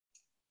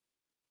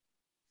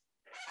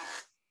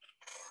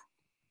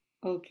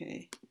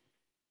Okay.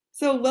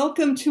 So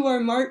welcome to our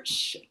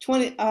March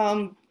 20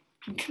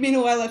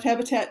 Camino Wildlife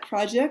Habitat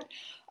Project.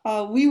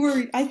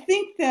 I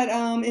think that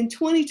in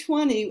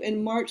 2020,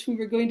 in March, we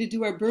were going to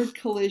do our bird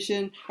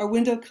collision, our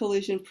window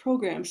collision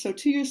program. So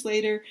 2 years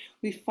later,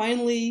 we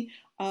finally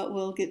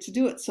will get to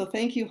do it. So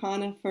thank you,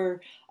 Hannah, for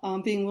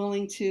being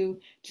willing to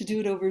do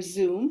it over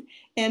Zoom.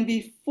 And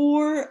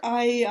before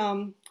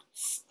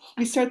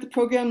we start the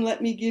program,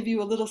 let me give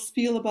you a little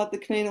spiel about the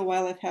Camano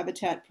Wildlife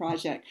Habitat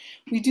Project.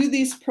 We do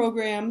these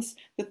programs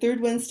the third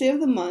Wednesday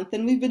of the month,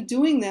 and we've been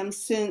doing them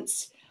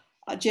since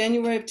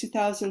January of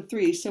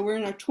 2003. So we're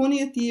in our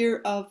 20th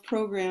year of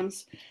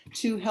programs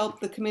to help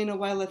the Camano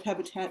Wildlife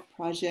Habitat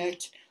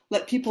Project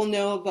let people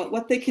know about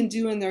what they can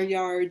do in their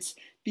yards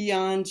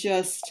beyond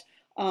just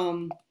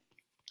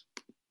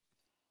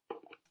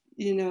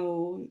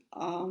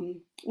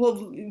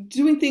well,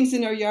 doing things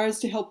in our yards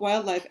to help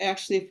wildlife.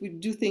 Actually, if we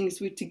do things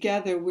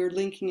together, we're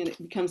linking and it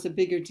becomes a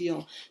bigger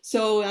deal.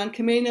 So on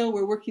Camano,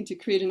 we're working to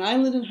create an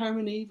island in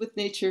harmony with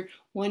nature,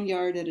 one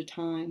yard at a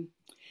time.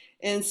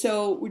 And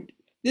so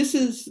this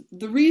is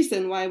the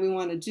reason why we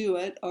want to do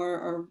it,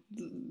 or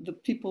the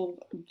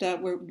people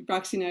that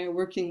Roxy and I are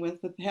working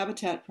with the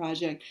Habitat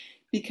Project,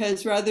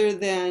 because rather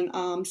than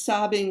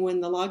sobbing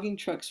when the logging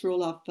trucks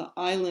roll off the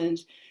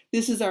island,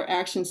 this is our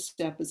action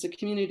step. It's a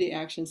community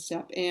action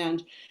step.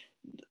 And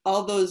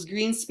all those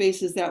green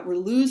spaces that we're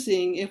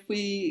losing, if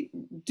we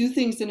do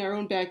things in our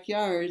own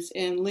backyards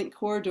and link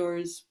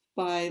corridors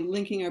by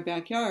linking our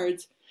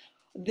backyards,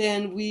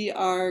 then we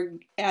are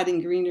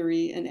adding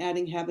greenery and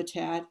adding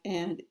habitat,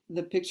 and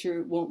the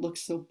picture won't look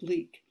so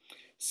bleak.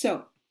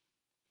 So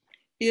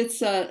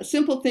it's a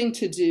simple thing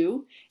to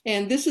do,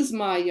 and this is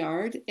my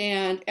yard,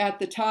 and at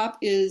the top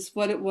is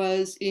what it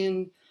was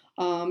in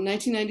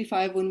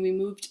 1995 when we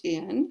moved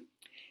in,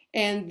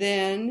 and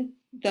then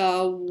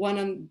the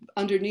one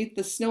underneath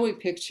the snowy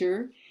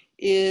picture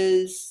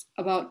is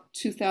about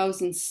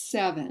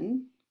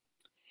 2007.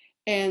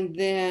 And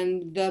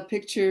then the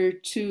picture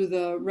to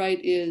the right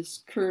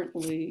is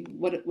currently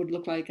what it would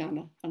look like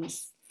on a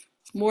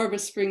more of a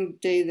spring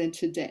day than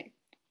today.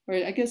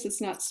 Right? I guess it's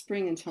not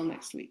spring until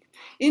next week.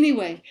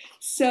 Anyway,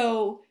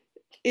 so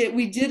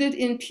we did it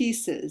in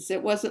pieces.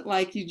 It wasn't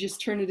like you just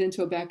turn it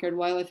into a backyard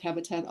wildlife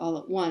habitat all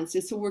at once.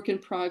 It's a work in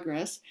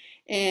progress,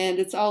 and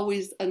it's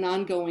always an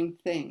ongoing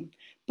thing.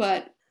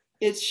 But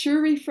it's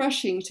sure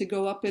refreshing to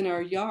go up in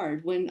our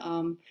yard when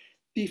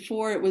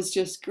before it was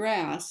just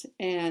grass,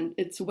 and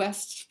it's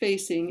west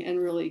facing and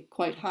really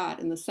quite hot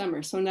in the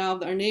summer. So now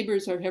our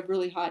neighbors have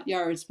really hot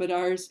yards, but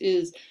ours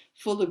is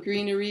full of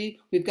greenery.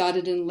 We've got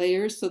it in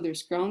layers, so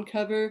there's ground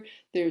cover,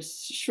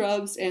 there's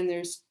shrubs, and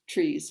there's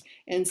trees.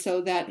 And so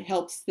that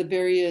helps the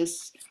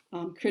various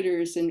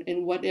critters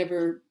in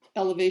whatever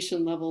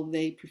elevation level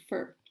they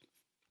prefer.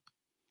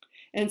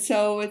 And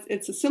so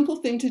it's a simple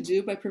thing to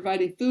do by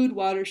providing food,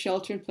 water,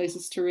 shelter, and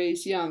places to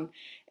raise young.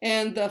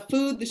 And the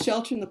food, the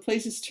shelter, and the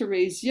places to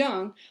raise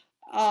young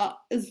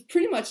is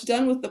pretty much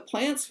done with the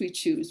plants we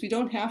choose. We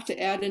don't have to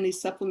add any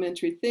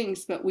supplementary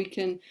things, but we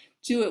can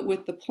do it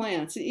with the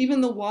plants.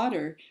 Even the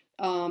water,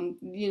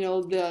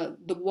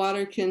 the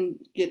water can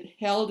get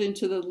held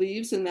into the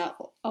leaves, and that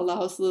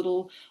allows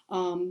little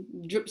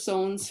drip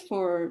zones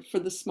for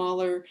the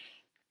smaller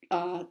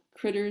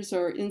critters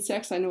or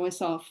insects. I know I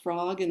saw a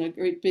frog in a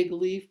great big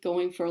leaf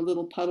going for a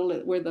little puddle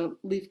where the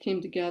leaf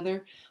came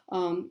together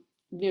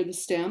near the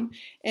stem.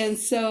 And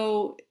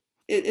so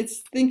it's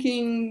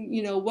thinking,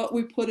 what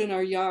we put in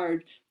our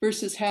yard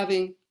versus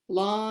having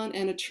lawn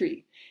and a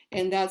tree.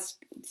 And that's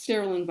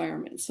sterile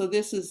environment. So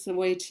this is a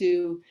way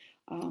to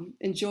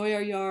enjoy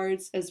our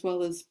yards as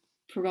well as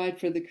provide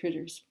for the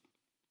critters.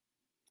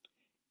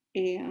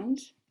 And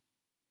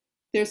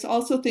there's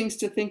also things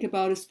to think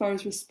about as far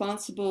as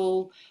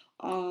responsible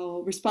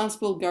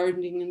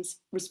gardening and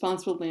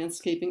responsible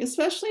landscaping,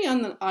 especially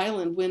on the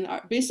island when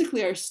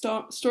basically our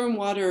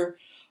stormwater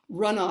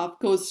runoff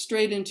goes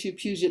straight into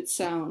Puget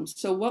Sound.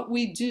 So what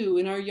we do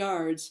in our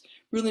yards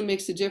really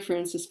makes a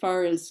difference as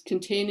far as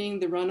containing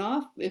the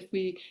runoff. If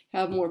we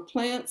have more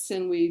plants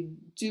and we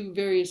do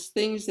various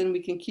things, then we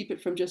can keep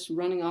it from just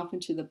running off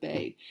into the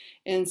bay.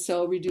 And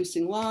so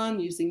reducing lawn,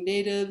 using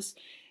natives.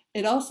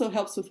 It also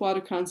helps with water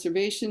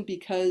conservation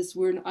because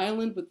we're an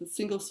island with a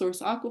single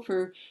source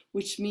aquifer,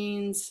 which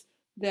means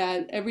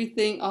that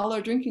all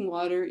our drinking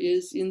water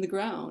is in the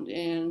ground,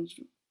 and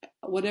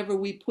whatever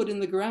we put in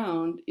the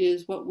ground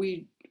is what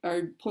we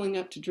are pulling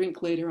up to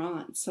drink later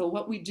on. So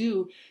what we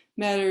do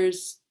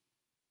matters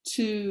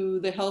to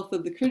the health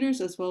of the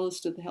critters as well as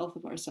to the health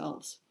of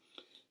ourselves.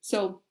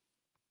 So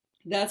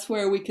that's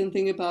where we can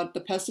think about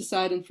the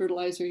pesticide and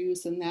fertilizer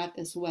use in that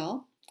as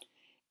well.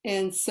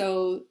 And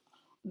so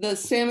the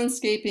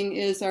salmonscaping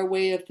is our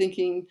way of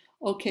thinking,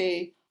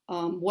 okay,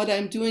 what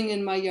I'm doing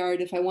in my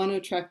yard, if I want to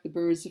attract the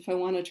birds, if I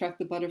want to attract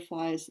the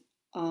butterflies,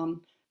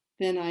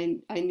 then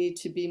I need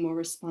to be more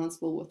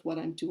responsible with what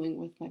I'm doing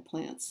with my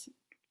plants.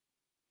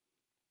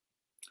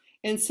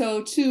 And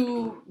so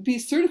to be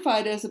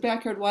certified as a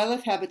backyard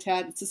wildlife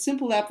habitat, it's a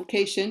simple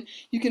application.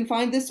 You can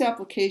find this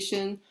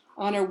application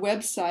on our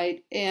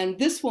website. And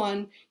this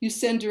one you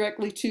send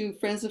directly to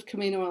Friends of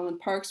Camano Island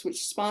Parks,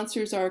 which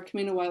sponsors our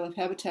Camano Wildlife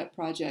Habitat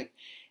Project.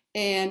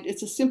 And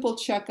it's a simple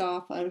check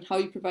off on how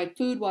you provide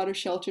food, water,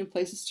 shelter, and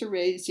places to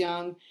raise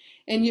young.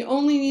 And you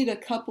only need a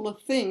couple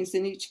of things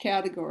in each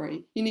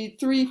category. You need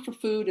 3 for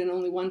food and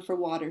only 1 for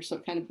water, so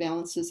it kind of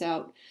balances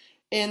out.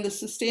 And the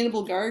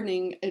sustainable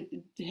gardening, it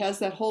has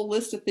that whole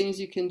list of things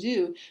you can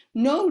do,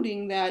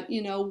 noting that,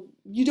 you know,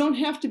 you don't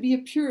have to be a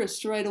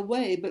purist right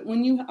away, but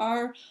when you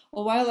are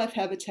a wildlife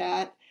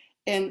habitat,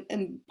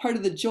 and part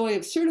of the joy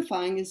of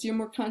certifying is you're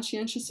more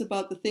conscientious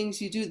about the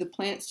things you do, the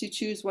plants you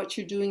choose, what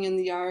you're doing in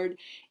the yard.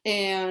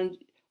 And,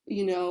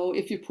 you know,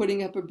 if you're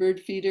putting up a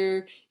bird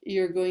feeder,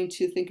 you're going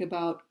to think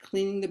about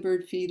cleaning the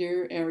bird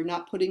feeder or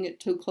not putting it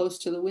too close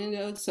to the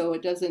window so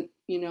it doesn't,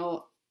 you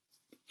know,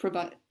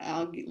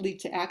 lead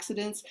to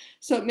accidents.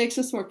 So it makes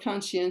us more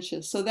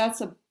conscientious. So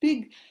that's a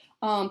big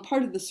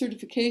part of the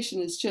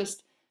certification, is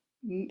just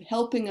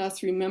helping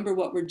us remember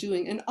what we're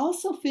doing and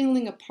also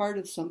feeling a part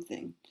of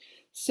something.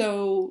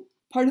 So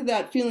part of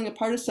that feeling a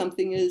part of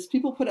something is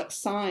people put up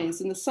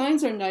signs, and the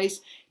signs are nice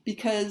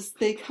because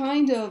they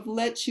kind of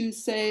let you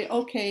say,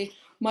 okay,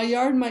 my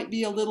yard might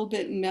be a little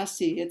bit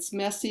messy. It's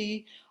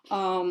messy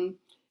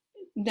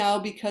now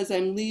because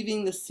I'm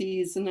leaving the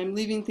seeds and I'm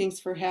leaving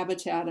things for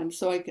habitat. And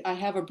so I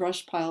have a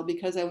brush pile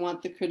because I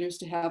want the critters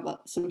to have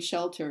some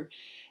shelter,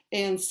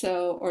 and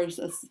so, or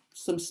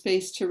some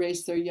space to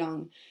raise their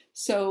young.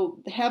 So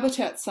the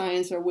habitat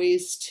signs are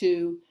ways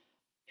to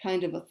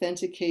kind of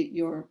authenticate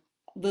your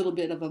little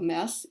bit of a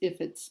mess if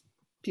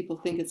people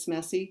think it's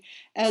messy,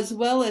 as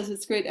well as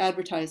it's great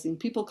advertising.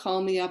 People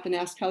call me up and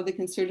ask how they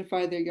can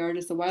certify their yard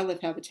as a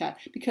wildlife habitat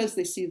because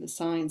they see the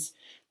signs.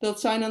 The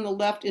sign on the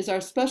left is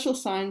our special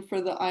sign for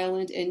the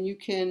island, and you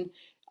can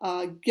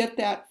get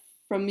that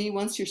from me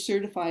once you're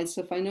certified.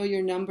 So if I know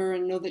your number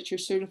and know that you're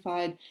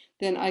certified,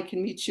 then I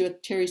can meet you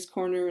at Terry's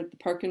Corner at the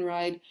Park and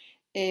Ride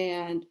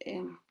and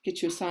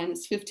get you a sign.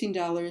 It's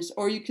 $15,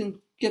 or you can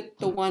get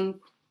the one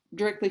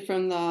directly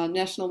from the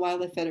National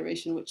Wildlife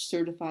Federation, which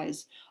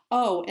certifies.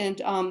 Oh,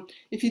 and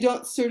if you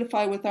don't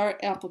certify with our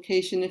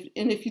application,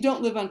 if you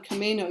don't live on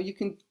Camano, you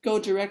can go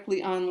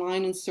directly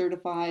online and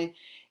certify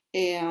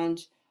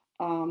and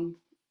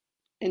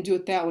do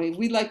it that way.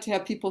 We'd like to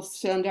have people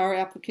send our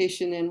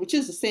application in, which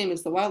is the same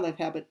as the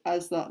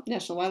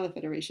National Wildlife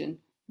Federation.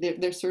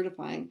 They're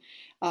certifying,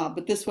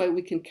 but this way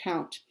we can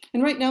count.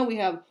 And right now we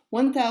have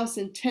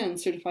 1,010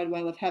 certified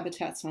wildlife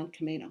habitats on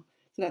Camano,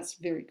 so that's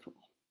very cool.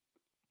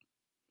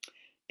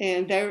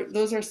 And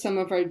those are some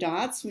of our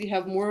dots. We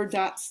have more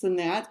dots than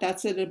that.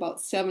 That's at about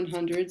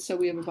 700, so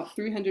we have about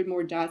 300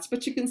 more dots.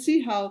 But you can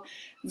see how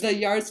the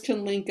yards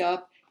can link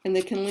up, and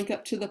they can link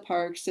up to the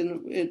parks,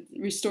 and it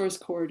restores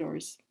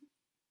corridors.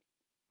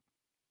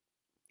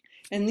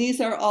 And these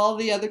are all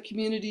the other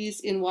communities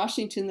in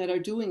Washington that are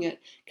doing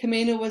it.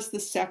 Camano was the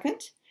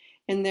second,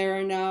 and there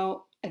are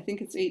now, I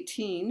think it's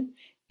 18,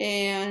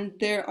 and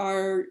there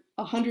are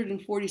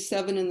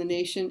 147 in the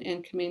nation,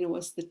 and Camano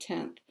was the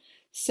 10th.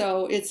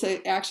 So it's an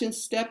action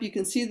step. You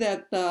can see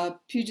that the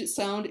Puget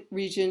Sound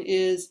region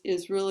is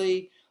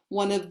really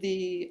one of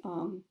the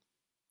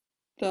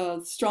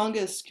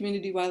strongest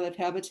community wildlife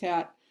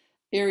habitat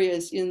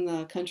areas in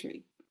the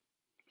country.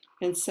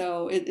 And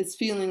so it's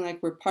feeling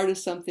like we're part of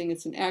something.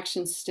 It's an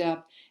action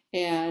step,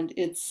 and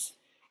it's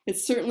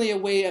certainly a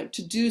way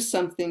to do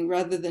something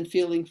rather than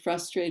feeling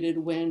frustrated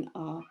when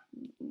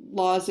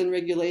laws and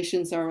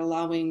regulations are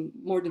allowing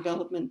more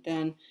development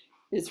than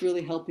is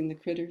really helping the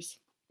critters.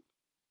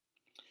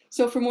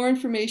 So for more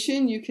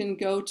information, you can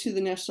go to the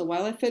National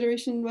Wildlife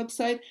Federation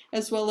website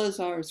as well as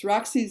ours.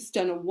 Roxy's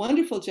done a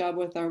wonderful job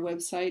with our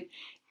website,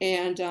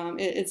 and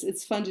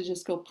it's fun to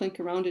just go plink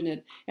around in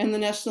it. And the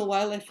National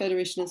Wildlife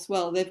Federation as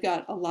well. They've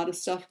got a lot of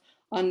stuff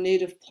on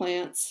native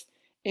plants,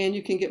 and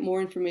you can get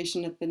more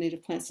information at the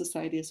Native Plant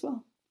Society as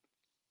well.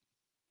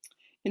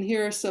 And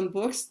here are some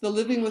books. The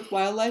Living with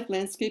Wildlife,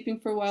 Landscaping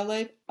for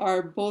Wildlife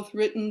are both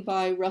written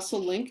by Russell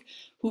Link,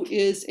 who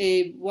is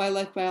a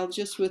wildlife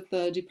biologist with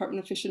the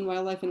Department of Fish and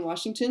Wildlife in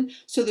Washington.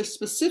 So they're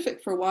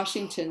specific for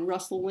Washington.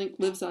 Russell Link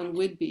lives on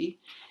Whidbey.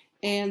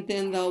 And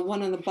then the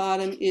one on the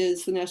bottom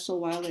is the National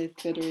Wildlife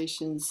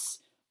Federation's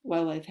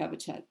Wildlife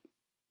Habitat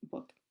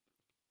book.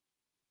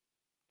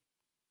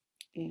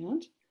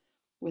 And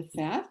with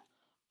that,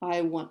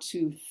 I want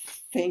to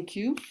thank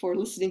you for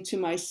listening to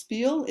my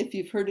spiel. If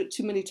you've heard it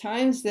too many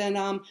times,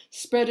 then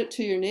spread it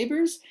to your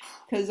neighbors,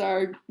 because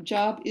our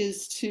job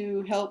is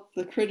to help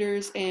the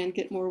critters and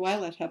get more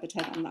wildlife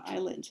habitat on the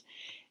island.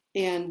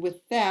 And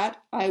with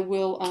that, I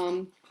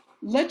will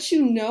let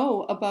you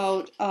know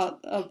about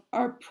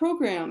our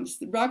programs.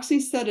 Roxy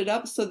set it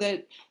up so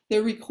that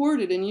they're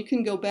recorded and you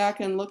can go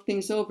back and look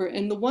things over.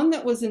 And the one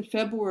that was in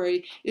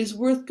February is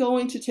worth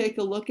going to take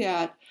a look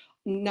at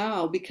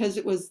now, because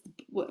it was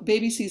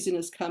baby season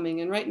is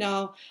coming, and right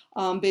now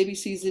baby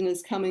season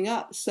is coming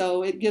up,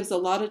 so it gives a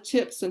lot of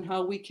tips on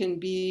how we can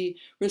be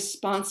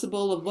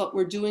responsible of what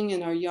we're doing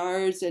in our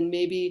yards and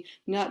maybe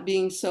not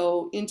being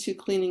so into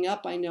cleaning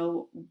up. I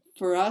know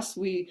for us,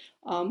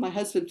 my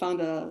husband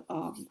found a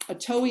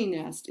towing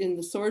nest in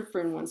the sword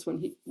fern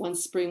one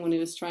spring when he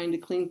was trying to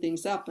clean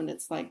things up, and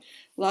it's like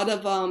a lot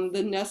of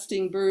the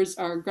nesting birds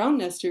are ground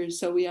nesters,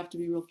 so we have to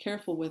be real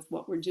careful with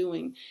what we're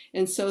doing.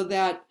 And so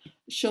that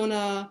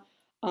Shona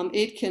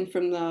Aitken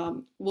from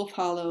the Wolf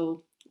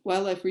Hollow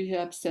Wildlife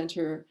Rehab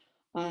Center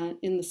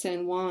in the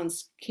San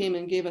Juans came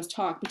and gave us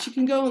talk. But you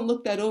can go and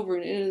look that over,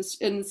 and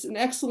it's an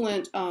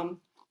excellent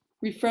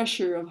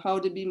refresher of how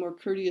to be more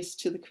courteous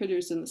to the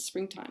critters in the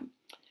springtime.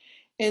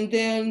 And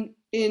then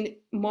in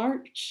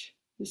March,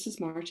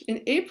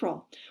 in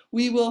April,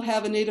 we will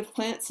have a native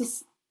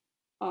plants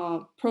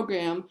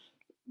program,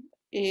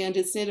 and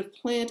it's Native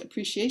Plant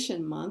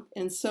Appreciation Month.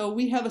 And so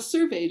we have a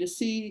survey to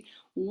see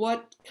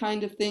what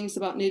kind of things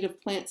about native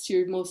plants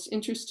you're most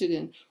interested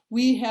in.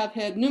 We have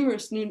had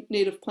numerous new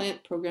native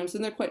plant programs,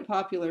 and they're quite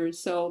popular.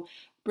 So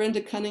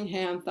Brenda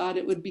Cunningham thought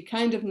it would be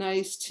kind of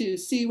nice to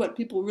see what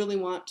people really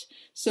want.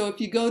 So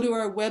if you go to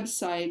our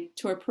website,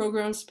 to our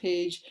programs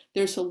page,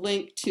 there's a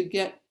link to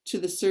get to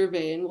the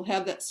survey, and we'll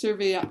have that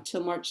survey up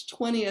till March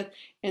 20th,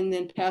 and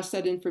then pass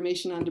that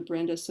information on to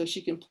Brenda so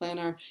she can plan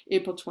our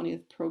April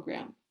 20th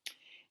program.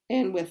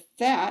 And with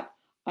that,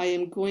 I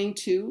am going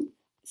to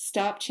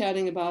stop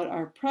chatting about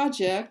our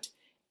project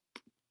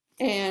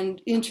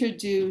and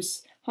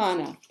introduce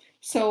Hannah.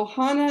 So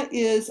Hannah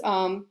is,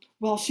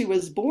 well, she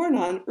was born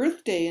on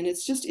Earth Day, and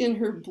it's just in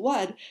her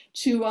blood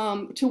to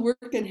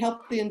work and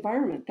help the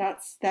environment.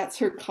 That's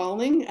her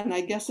calling, and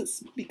I guess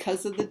it's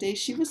because of the day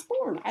she was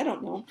born. I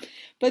don't know.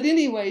 But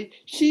anyway,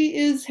 she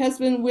has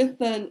been with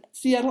the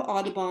Seattle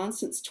Audubon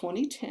since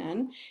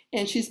 2010,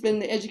 and she's been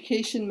the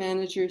education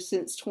manager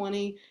since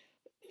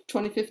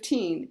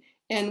 2015.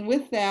 And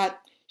with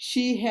that,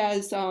 she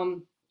has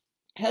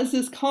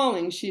this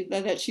calling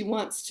that she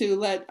wants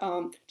to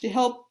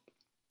help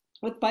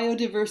with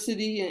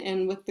biodiversity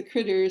and with the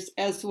critters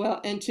as well,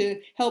 and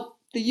to help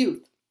the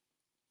youth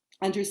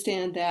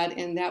understand that,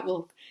 and that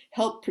will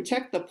help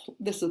protect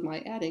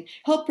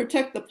help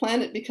protect the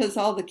planet, because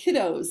all the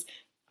kiddos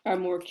are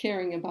more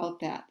caring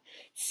about that.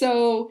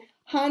 So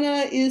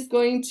Hannah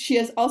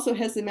also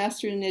has a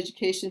Master in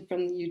Education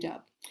from the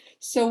UW.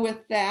 So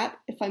with that,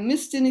 if I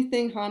missed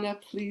anything, Hannah,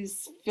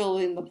 please fill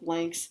in the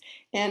blanks.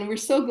 And we're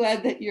so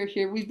glad that you're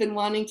here. We've been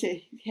wanting to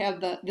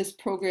have this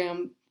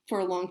program for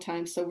a long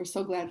time, so we're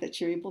so glad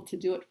that you're able to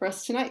do it for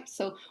us tonight.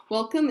 So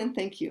welcome and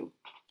thank you.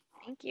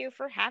 Thank you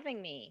for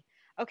having me.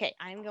 Okay,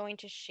 I'm going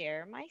to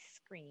share my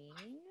screen.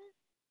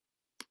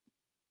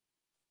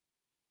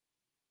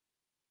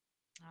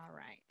 All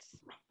right.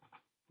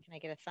 Can I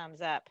get a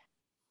thumbs up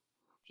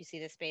if you see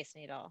the Space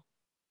Needle?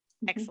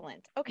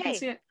 Excellent. Okay. I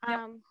see it.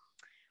 Yep.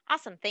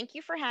 Awesome. Thank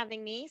you for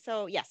having me.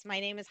 So yes,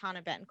 my name is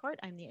Hanae Bettencourt.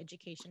 I'm the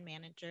education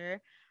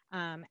manager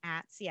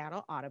at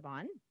Seattle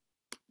Audubon.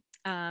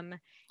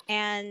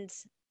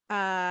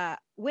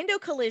 Window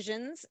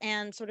collisions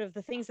and sort of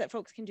the things that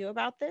folks can do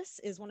about this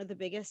is one of the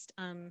biggest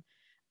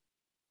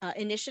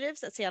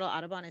initiatives that Seattle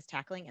Audubon is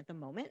tackling at the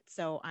moment.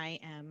 So I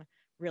am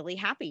really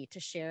happy to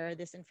share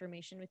this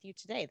information with you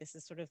today. This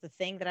is sort of the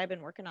thing that I've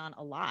been working on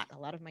a lot. A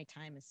lot of my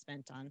time is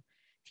spent on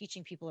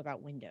teaching people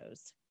about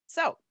windows.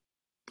 So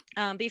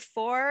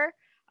before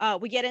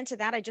we get into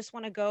that, I just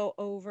want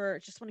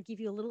to give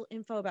you a little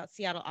info about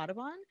Seattle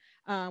Audubon.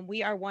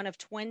 We are one of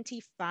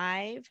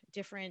 25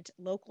 different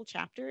local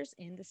chapters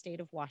in the state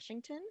of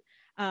Washington.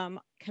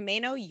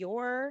 Camano,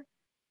 your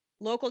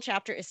local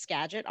chapter is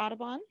Skagit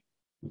Audubon.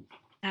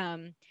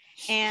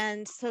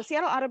 And so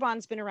Seattle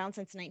Audubon's been around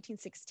since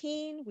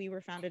 1916. We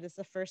were founded as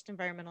the first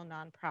environmental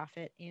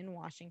nonprofit in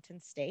Washington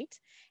state.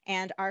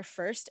 And our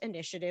first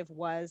initiative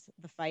was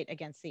the fight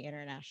against the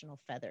international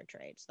feather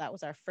trade. So that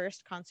was our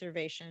first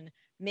conservation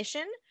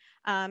mission.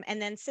 And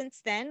then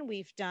since then,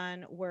 we've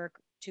done work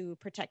to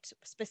protect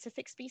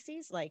specific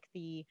species like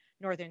the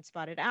northern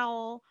spotted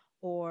owl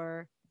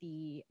or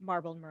the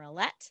marbled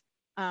murrelet.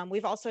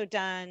 We've also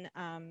done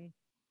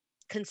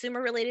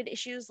consumer-related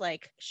issues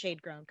like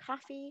shade-grown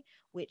coffee,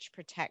 which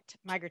protect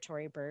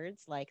migratory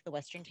birds like the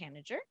western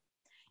tanager.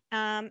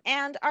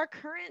 And our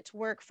current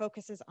work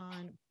focuses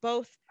on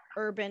both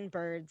urban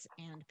birds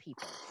and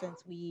people,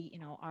 since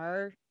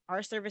our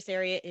service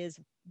area is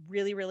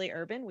really, really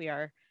urban.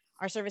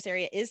 Our service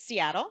area is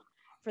Seattle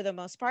for the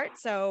most part.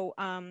 So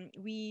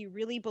we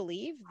really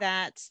believe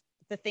that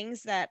the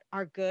things that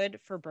are good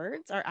for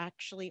birds are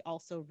actually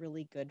also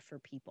really good for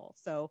people.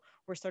 So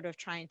we're sort of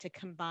trying to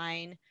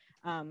combine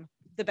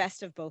the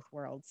best of both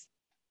worlds.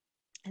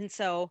 And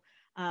so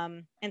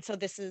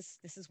this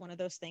is one of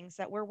those things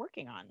that we're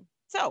working on.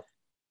 So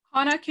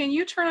Hannah, can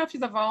you turn up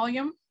the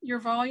volume? Your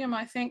volume,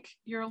 I think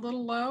you're a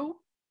little low.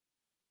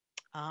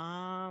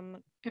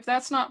 If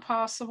that's not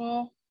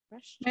possible,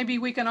 maybe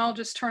we can all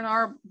just turn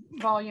our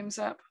volumes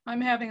up.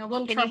 I'm having a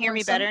little trouble. Can you hear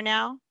me better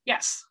now?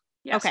 Yes.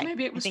 Okay.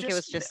 Maybe it was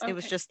it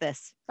was just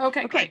this.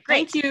 Okay, great.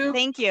 Thank you.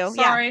 Thank you.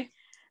 Sorry.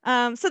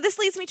 Yeah. So this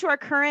leads me to our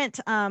current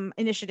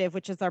initiative,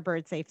 which is our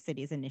Bird Safe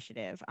Cities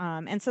initiative.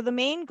 And so the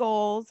main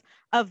goals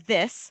of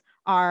this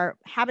are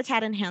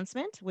habitat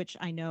enhancement, which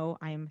I know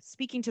I'm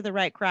speaking to the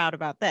right crowd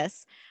about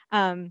this.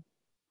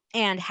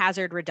 and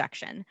hazard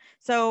reduction.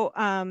 So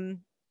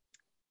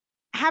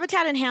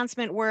habitat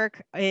enhancement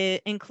work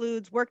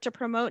includes work to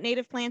promote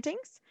native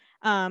plantings,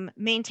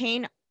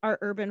 maintain our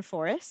urban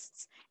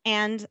forests,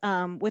 and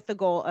with the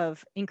goal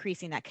of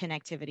increasing that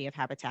connectivity of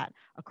habitat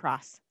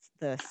across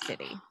the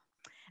city.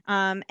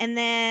 And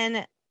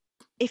then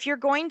if you're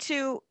going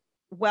to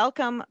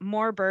welcome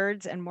more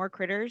birds and more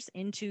critters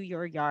into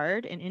your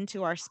yard and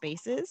into our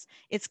spaces,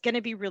 it's going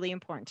to be really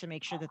important to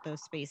make sure that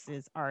those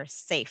spaces are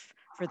safe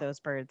for those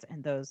birds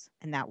and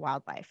that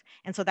wildlife.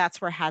 And so that's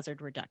where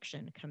hazard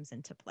reduction comes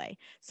into play.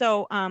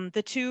 So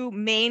the two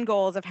main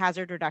goals of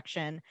hazard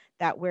reduction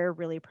that we're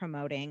really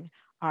promoting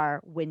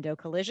are window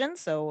collisions,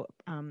 so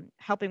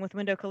helping with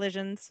window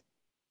collisions,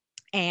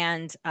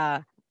 and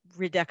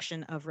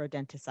reduction of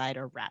rodenticide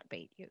or rat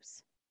bait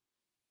use.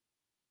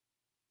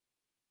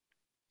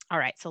 All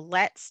right, so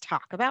let's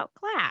talk about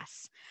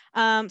glass.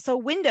 So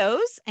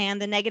windows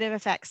and the negative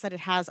effects that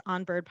it has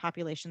on bird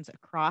populations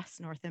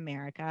across North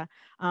America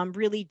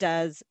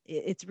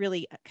it's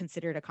really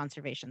considered a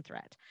conservation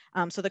threat.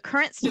 So the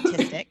current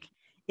statistic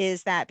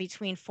is that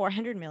between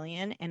 400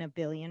 million and 1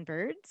 billion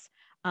birds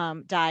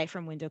die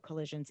from window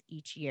collisions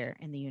each year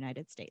in the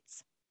United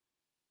States.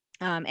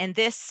 And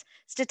this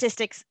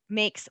statistics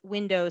makes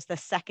windows the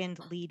second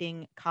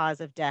leading cause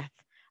of death,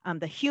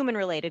 the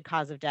human-related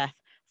cause of death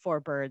for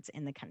birds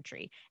in the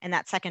country, and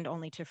that's second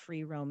only to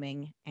free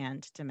roaming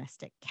and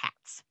domestic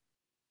cats.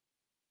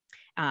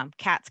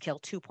 Cats kill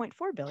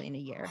 2.4 billion a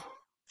year.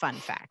 Fun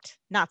fact,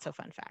 not so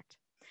fun fact.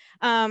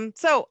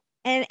 So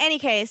in any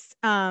case,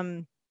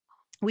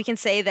 we can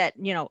say that,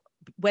 you know,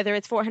 whether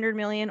it's 400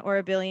 million or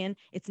 1 billion,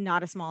 it's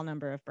not a small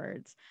number of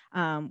birds,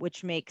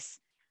 which makes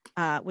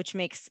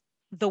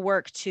the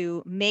work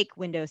to make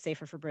windows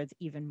safer for birds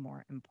even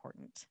more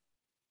important.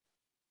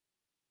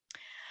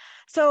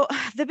 So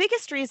the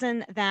biggest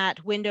reason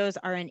that windows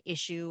are an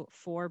issue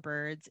for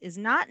birds is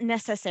not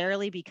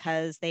necessarily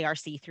because they are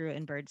see-through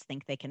and birds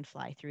think they can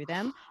fly through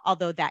them,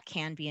 although that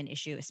can be an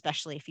issue,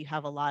 especially if you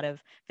have a lot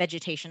of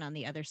vegetation on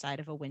the other side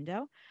of a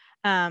window.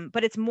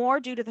 But it's more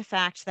due to the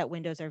fact that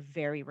windows are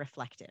very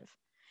reflective.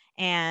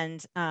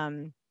 And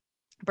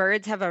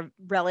birds have a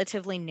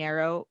relatively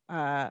narrow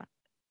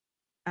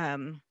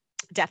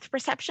depth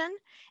perception.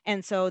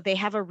 And so they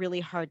have a really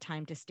hard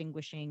time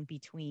distinguishing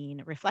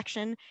between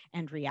reflection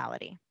and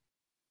reality.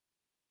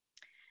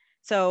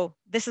 So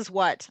this is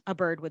what a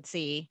bird would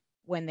see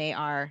when they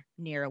are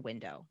near a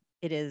window.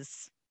 It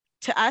is,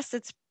 to us,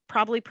 it's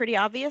probably pretty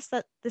obvious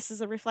that this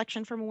is a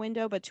reflection from a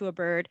window, but to a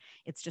bird,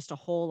 it's just a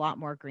whole lot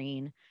more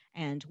green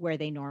and where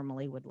they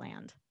normally would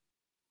land.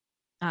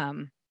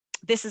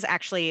 This is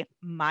actually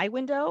my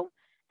window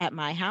at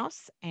my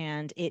house,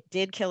 and it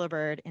did kill a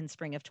bird in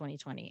spring of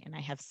 2020. And I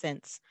have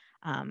since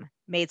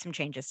made some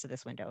changes to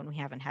this window, and we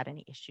haven't had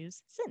any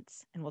issues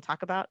since. And we'll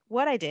talk about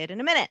what I did in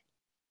a minute.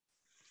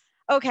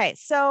 Okay,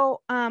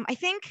 so I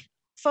think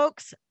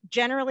folks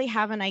generally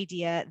have an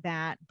idea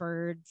that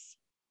birds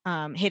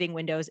hitting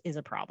windows is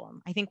a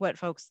problem. I think what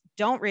folks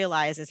don't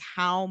realize is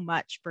how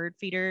much bird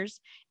feeders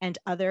and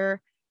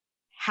other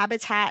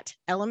habitat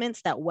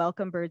elements that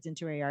welcome birds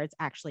into our yards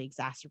actually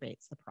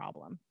exacerbates the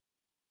problem.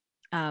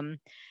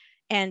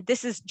 And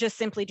this is just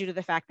simply due to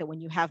the fact that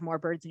when you have more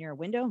birds in your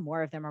window,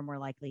 more of them are more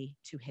likely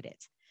to hit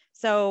it.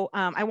 So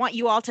I want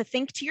you all to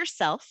think to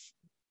yourself,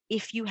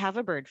 if you have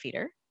a bird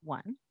feeder,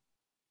 one,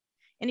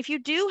 and if you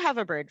do have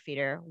a bird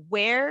feeder,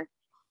 where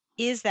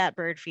is that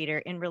bird feeder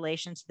in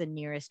relation to the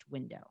nearest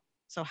window?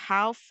 So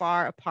how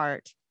far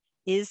apart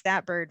is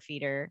that bird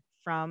feeder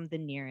from the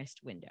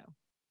nearest window?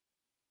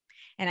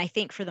 And I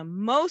think for the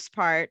most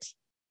part,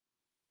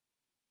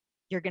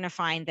 you're going to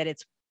find that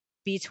it's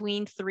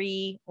between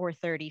 3 or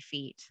 30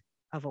 feet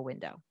of a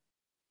window,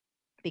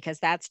 because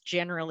that's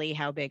generally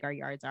how big our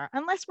yards are,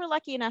 unless we're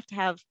lucky enough to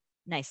have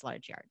nice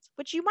large yards,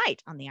 which you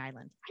might on the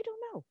island. I don't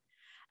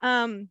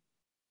know.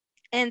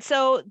 And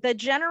so the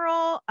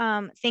general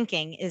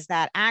thinking is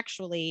that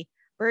actually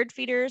bird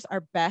feeders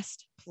are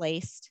best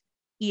placed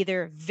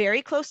either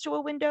very close to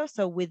a window,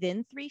 so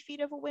within 3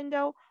 feet of a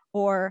window,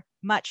 or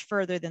much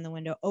further than the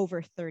window,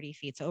 over 30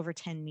 feet, so over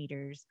 10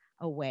 meters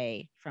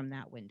away from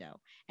that window.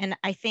 And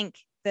I think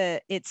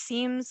that it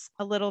seems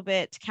a little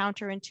bit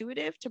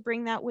counterintuitive to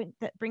bring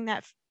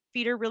that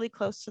feeder really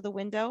close to the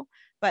window.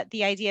 But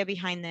the idea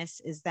behind this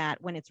is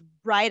that when it's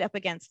right up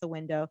against the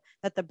window,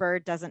 that the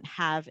bird doesn't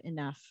have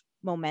enough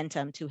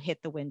momentum to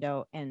hit the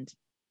window and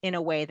in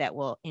a way that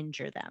will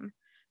injure them.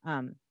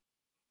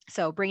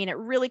 So bringing it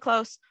really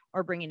close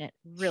or bringing it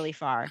really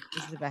far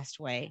is the best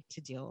way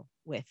to deal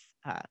with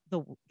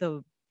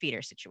the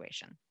feeder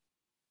situation.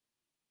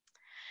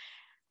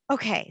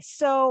 Okay,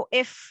 so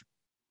if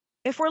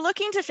we're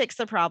looking to fix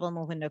the problem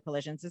of window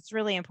collisions, it's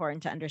really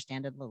important to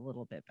understand it a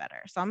little bit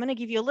better. So I'm going to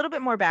give you a little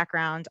bit more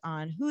background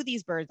on who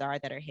these birds are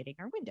that are hitting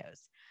our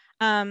windows.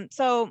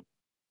 So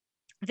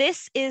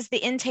this is the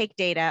intake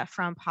data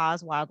from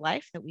Pause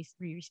Wildlife that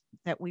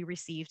we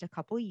received a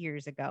couple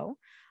years ago.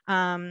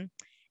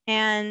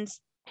 And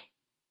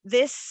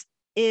this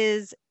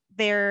is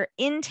their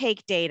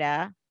intake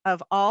data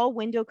of all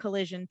window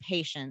collision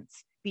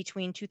patients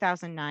between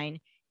 2009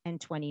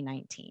 and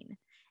 2019.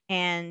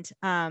 And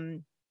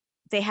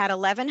they had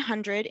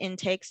 1,100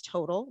 intakes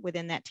total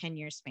within that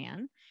 10-year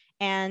span.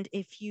 And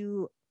if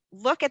you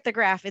look at the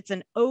graph, it's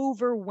an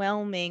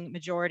overwhelming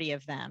majority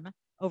of them.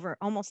 Over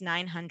almost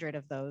 900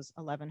 of those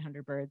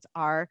 1,100 birds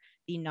are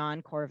the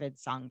non-corvid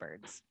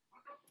songbirds,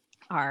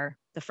 are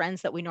the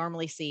friends that we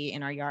normally see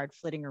in our yard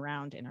flitting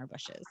around in our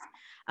bushes,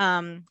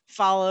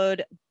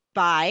 followed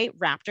by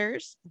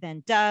raptors,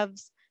 then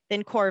doves,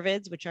 then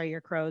corvids, which are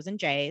your crows and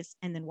jays,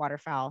 and then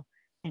waterfowl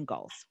and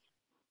gulls.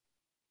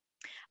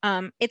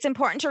 It's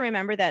important to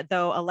remember that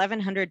though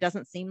 1,100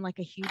 doesn't seem like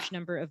a huge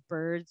number of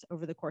birds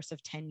over the course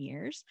of 10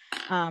 years,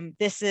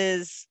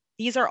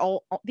 these are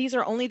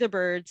only the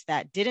birds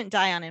that didn't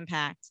die on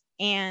impact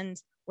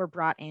and were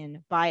brought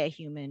in by a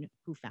human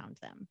who found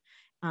them.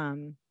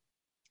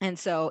 And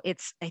so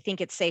I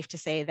think it's safe to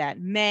say that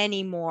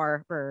many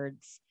more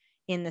birds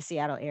in the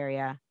Seattle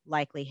area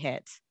likely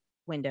hit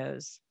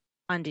windows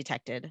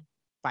undetected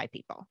by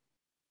people.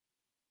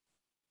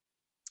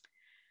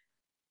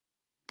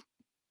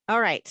 All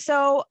right,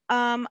 so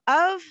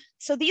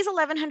these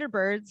 1,100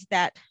 birds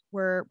that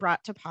were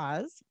brought to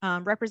pause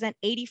represent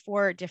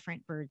 84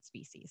 different bird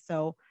species.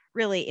 So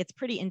really, it's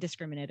pretty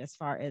indiscriminate as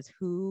far as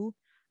who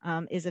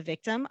is a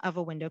victim of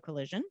a window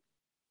collision.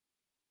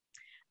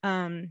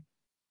 And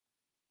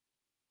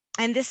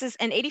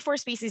 84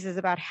 species is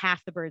about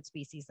half the bird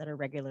species that are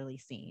regularly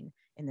seen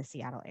in the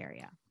Seattle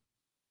area.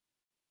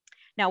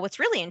 Now, what's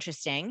really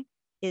interesting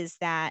is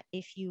that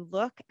if you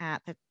look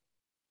at the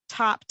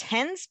top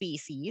 10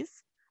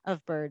 species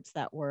of birds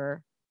that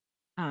were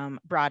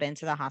brought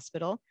into the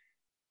hospital,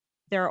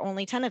 there are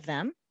only 10 of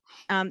them,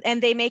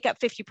 and they make up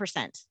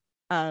 50%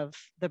 of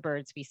the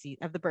bird species,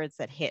 of the birds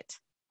that hit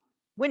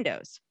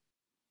windows.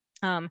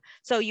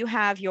 So you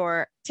have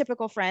your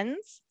typical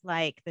friends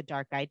like the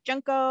dark-eyed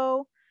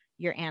junco,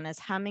 your Anna's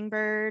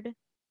hummingbird,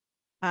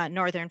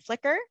 northern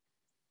flicker,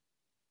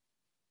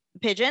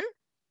 pigeon,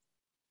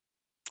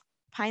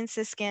 pine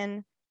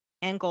siskin,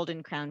 and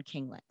golden crowned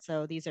kinglet.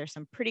 So these are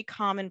some pretty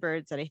common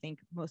birds that I think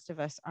most of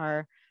us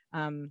are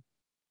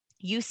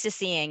used to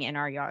seeing in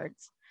our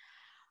yards.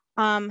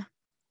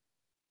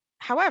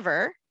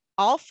 However,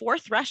 all 4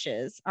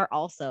 thrushes are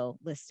also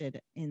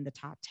listed in the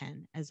top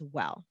 10 as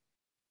well.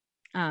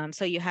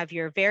 So you have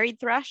your varied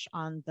thrush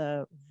on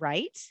the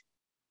right,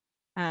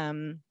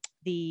 and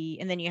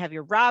then you have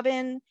your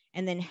robin,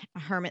 and then a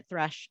hermit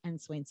thrush and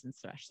Swainson's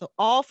thrush. So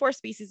all 4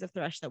 species of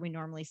thrush that we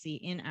normally see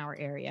in our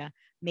area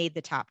made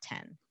the top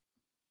 10.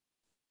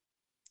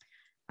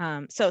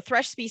 So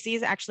thrush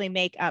species actually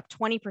make up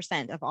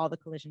 20% of all the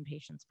collision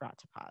patients brought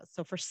to pause.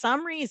 So for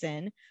some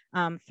reason,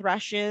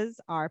 thrushes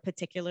are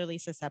particularly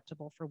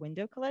susceptible for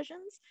window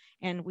collisions,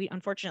 and we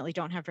unfortunately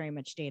don't have very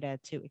much data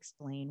to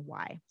explain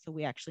why. So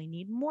we actually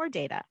need more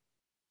data.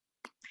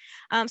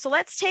 So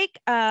let's take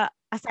a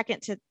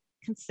second to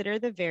consider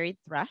the varied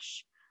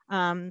thrush.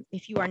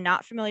 If you are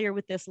not familiar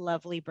with this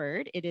lovely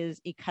bird, it is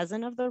a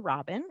cousin of the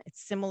robin.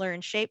 It's similar in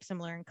shape,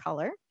 similar in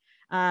color.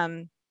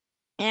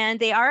 And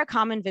they are a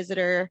common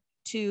visitor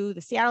to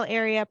the Seattle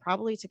area,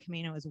 probably to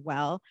Camano as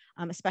well,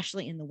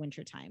 especially in the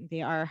wintertime.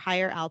 They are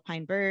higher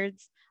alpine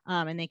birds,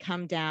 and they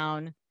come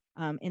down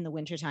in the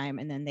wintertime,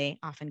 and then they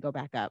often go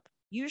back up.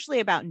 Usually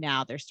about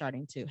now, they're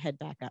starting to head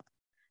back up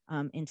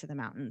into the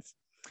mountains.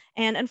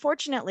 And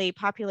unfortunately,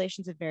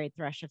 populations of varied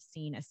thrush have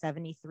seen a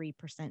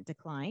 73%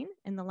 decline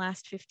in the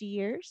last 50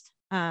 years.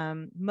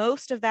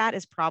 Most of that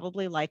is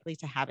probably likely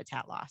to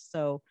habitat loss.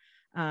 So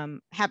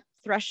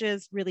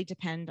thrushes really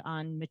depend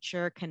on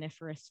mature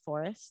coniferous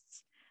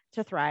forests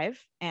to thrive,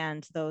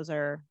 and those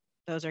are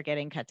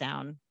getting cut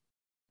down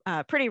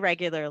pretty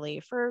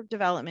regularly for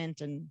development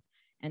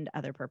and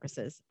other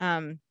purposes.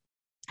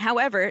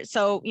 However,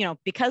 so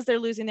because they're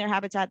losing their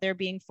habitat, they're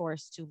being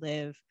forced to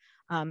live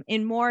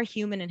in more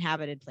human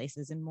inhabited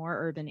places, in more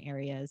urban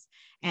areas,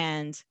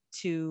 and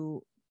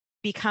to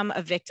become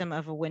a victim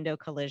of a window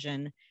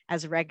collision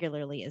as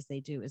regularly as they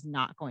do is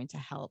not going to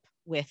help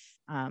with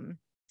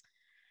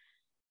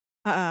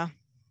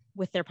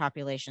their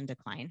population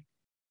decline.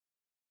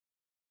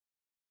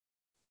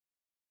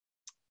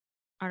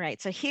 All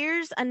right, so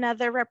here's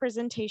another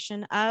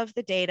representation of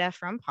the data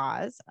from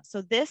PAWS.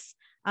 So this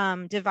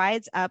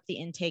divides up the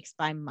intakes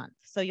by month.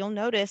 So you'll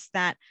notice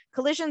that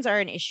collisions are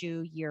an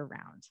issue year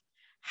round.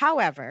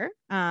 However,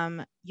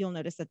 you'll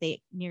notice that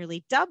they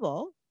nearly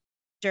double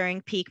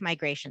during peak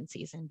migration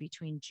season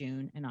between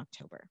June and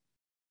October.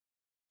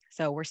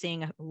 So we're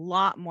seeing a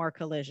lot more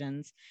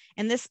collisions,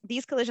 and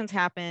these collisions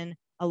happen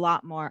a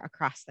lot more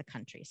across the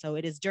country. So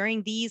it is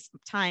during these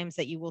times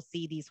that you will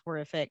see these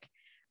horrific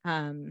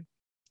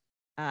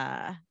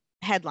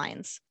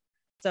headlines.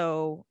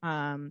 So,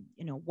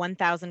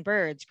 1,000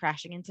 birds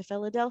crashing into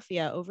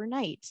Philadelphia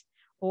overnight,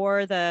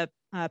 or the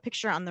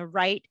picture on the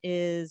right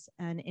is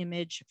an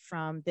image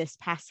from this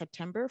past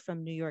September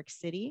from New York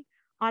City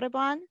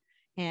Audubon,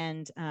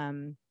 and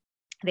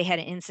they had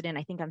an incident,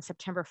 I think on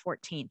September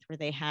 14th, where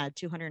they had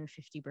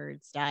 250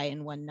 birds die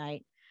in one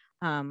night,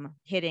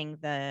 hitting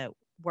the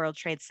World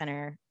Trade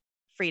Center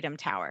Freedom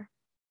Tower.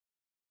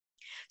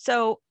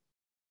 So,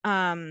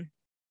 the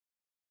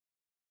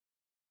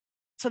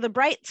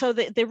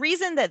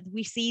reason that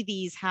we see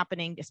these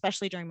happening,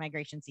 especially during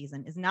migration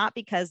season, is not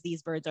because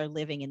these birds are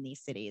living in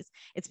these cities.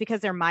 It's because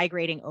they're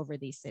migrating over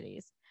these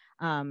cities,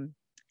 and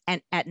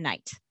at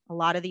night. A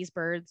lot of these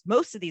birds,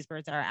 most of these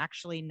birds are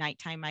actually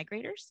nighttime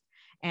migrators,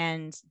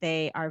 and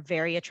they are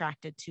very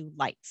attracted to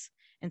lights.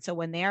 And so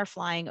when they are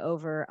flying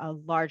over a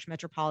large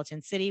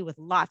metropolitan city with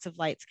lots of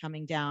lights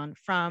coming down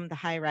from the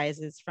high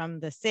rises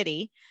from the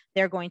city,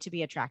 they're going to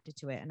be attracted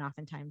to it. And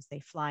oftentimes they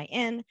fly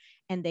in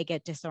and they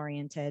get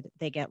disoriented,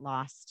 they get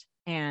lost.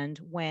 And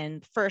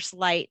when first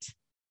light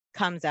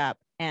comes up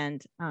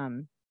and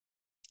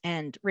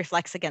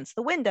reflects against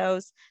the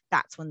windows,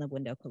 that's when the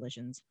window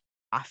collisions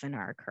often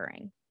are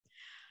occurring.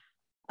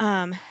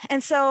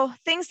 And so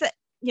things that,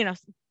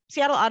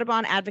 Seattle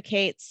Audubon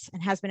advocates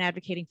and has been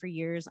advocating for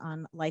years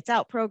on lights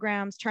out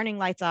programs, turning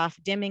lights off,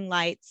 dimming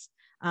lights,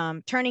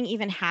 turning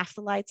even half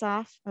the lights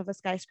off of a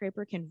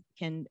skyscraper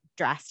can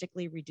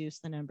drastically reduce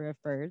the number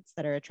of birds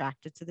that are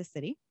attracted to the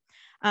city.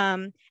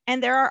 And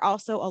there are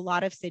also a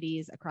lot of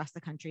cities across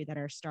the country that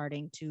are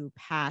starting to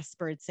pass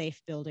bird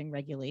safe building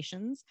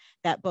regulations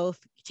that both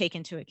take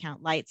into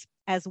account lights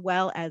as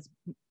well as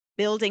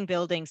building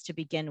buildings to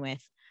begin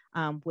with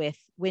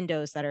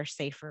windows that are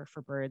safer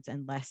for birds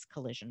and less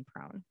collision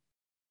prone.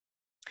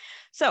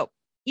 So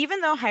even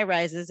though high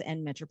rises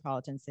and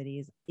metropolitan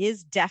cities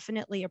is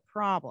definitely a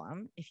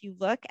problem, if you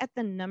look at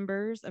the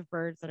numbers of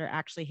birds that are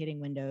actually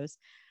hitting windows,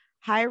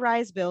 high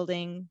rise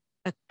building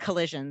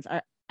collisions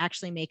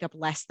actually make up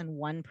less than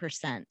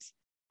 1%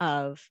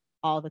 of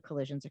all the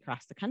collisions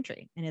across the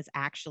country. And it's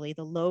actually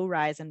the low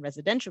rise and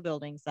residential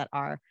buildings that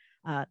are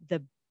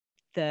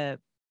the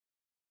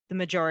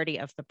majority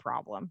of the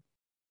problem.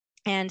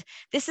 And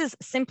this is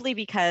simply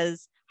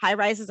because high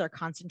rises are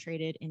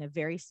concentrated in a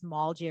very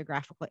small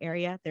geographical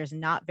area. There's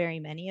not very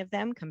many of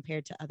them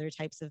compared to other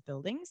types of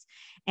buildings.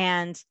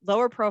 And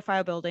lower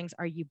profile buildings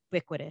are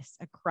ubiquitous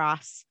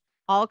across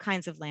all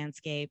kinds of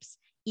landscapes,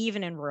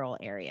 even in rural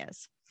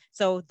areas.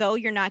 So though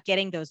you're not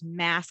getting those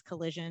mass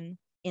collision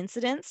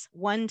incidents,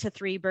 1 to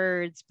 3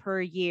 birds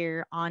per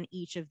year on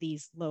each of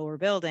these lower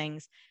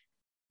buildings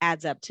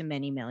adds up to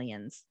many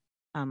millions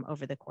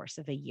over the course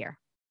of a year.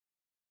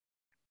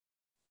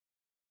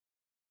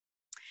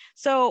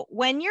 So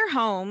when you're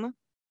home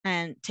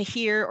and to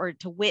hear or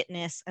to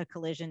witness a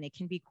collision, it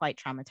can be quite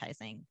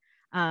traumatizing.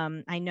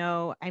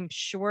 I'm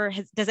sure,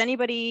 has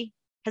anybody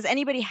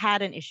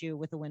had an issue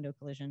with a window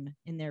collision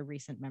in their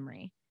recent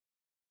memory?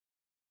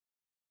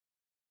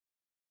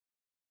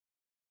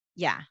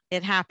 Yeah,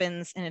 it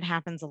happens, and it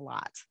happens a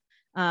lot.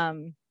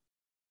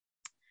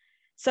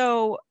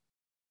 So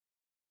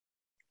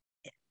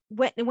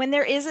when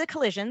there is a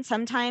collision,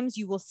 sometimes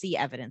you will see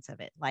evidence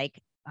of it,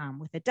 like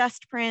with a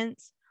dust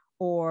print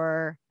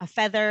or a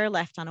feather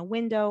left on a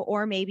window,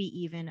 or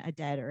maybe even a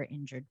dead or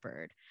injured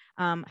bird.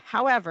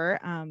 However,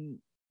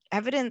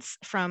 evidence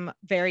from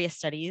various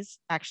studies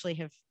actually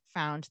have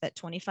found that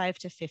 25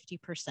 to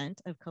 50%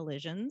 of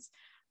collisions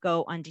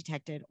go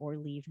undetected or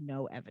leave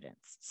no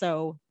evidence.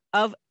 So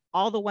of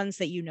all the ones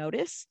that you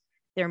notice,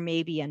 there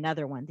may be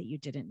another one that you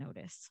didn't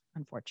notice,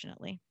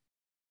 unfortunately.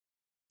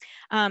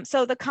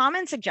 So the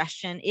common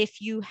suggestion,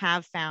 if you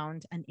have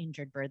found an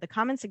injured bird, the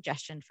common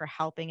suggestion for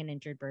helping an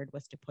injured bird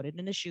was to put it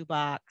in a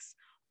shoebox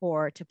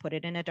or to put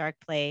it in a dark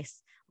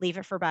place, leave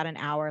it for about an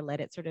hour,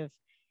 let it sort of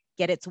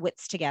get its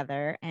wits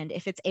together. And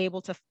if it's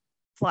able to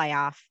fly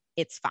off,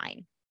 it's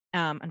fine.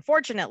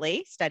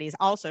 Unfortunately, studies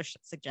also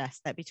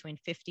suggest that between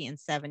 50 and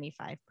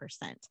 75%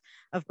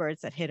 of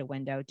birds that hit a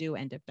window do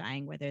end up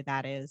dying, whether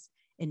that is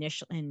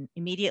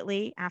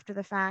immediately after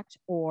the fact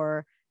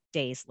or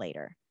days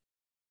later.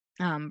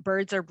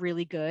 Birds are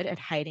really good at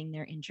hiding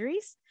their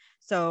injuries.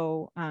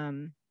 So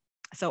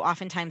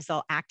oftentimes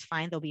they'll act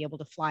fine, they'll be able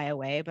to fly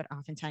away, but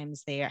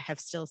oftentimes they have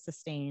still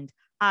sustained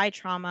eye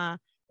trauma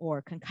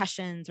or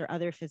concussions or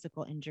other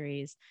physical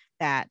injuries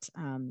that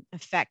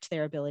affect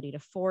their ability to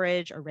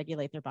forage or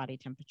regulate their body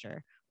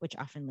temperature, which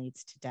often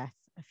leads to death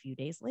a few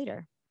days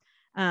later.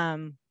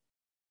 And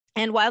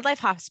wildlife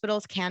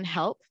hospitals can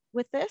help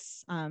with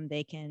this.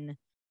 They can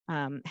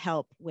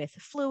help with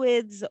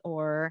fluids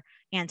or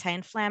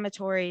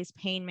anti-inflammatories,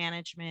 pain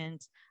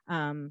management,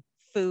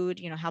 food,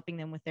 helping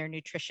them with their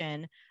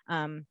nutrition.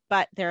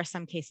 But there are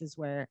some cases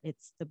where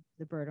it's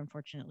the bird,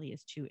 unfortunately,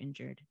 is too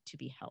injured to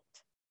be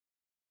helped.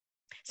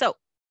 So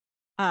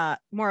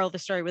moral of the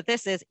story with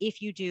this is,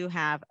 if you do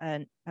have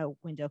a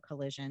window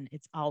collision,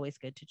 it's always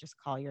good to just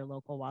call your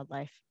local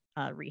wildlife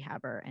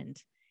rehabber and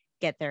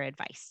get their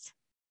advice.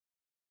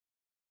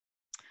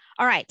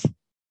 All right.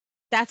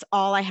 That's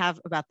all I have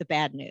about the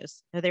bad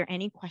news. Are there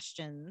any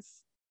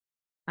questions?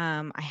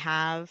 I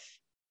have,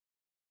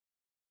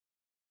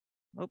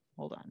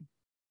 hold on.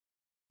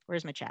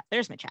 Where's my chat?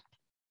 There's my chat.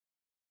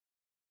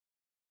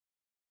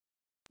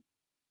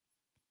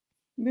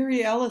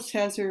 Mary Ellis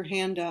has her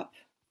hand up.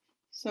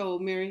 So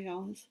Mary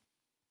Ellis.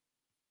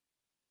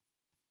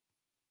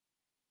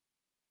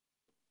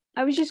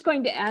 I was just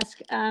going to ask,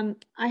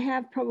 I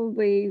have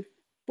probably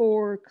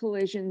 4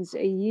 collisions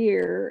a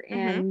year,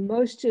 and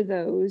most of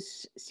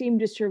those seem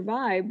to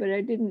survive, but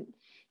I didn't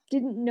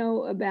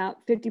know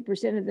about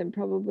 50% of them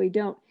probably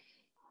don't.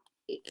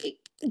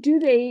 Do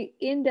they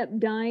end up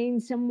dying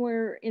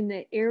somewhere in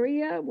the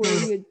area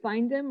where you'd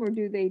find them, or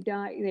do they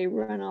die, they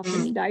run off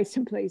and die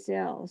someplace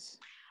else?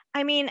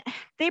 I mean,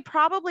 they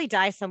probably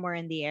die somewhere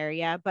in the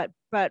area, but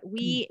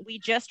we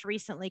just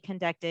recently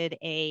conducted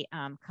a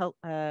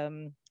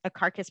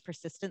carcass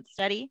persistence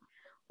study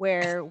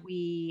where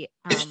we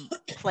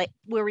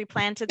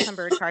planted some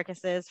bird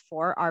carcasses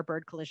for our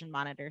bird collision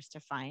monitors to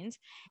find,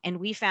 and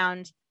we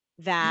found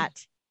that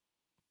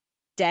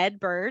dead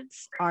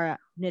birds are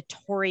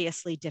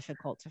notoriously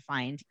difficult to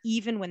find,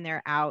 even when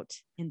they're out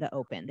in the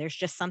open. There's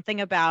just something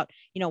about,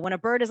 when a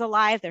bird is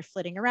alive, they're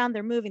flitting around,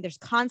 they're moving, there's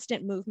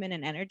constant movement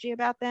and energy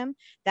about them,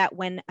 that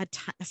when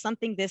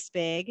something this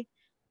big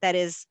that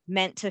is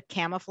meant to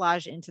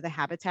camouflage into the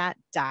habitat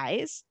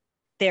dies,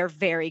 they're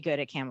very good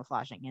at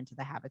camouflaging into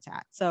the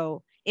habitat.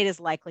 So it is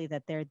likely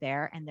that they're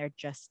there and you're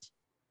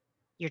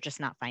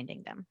just not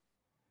finding them.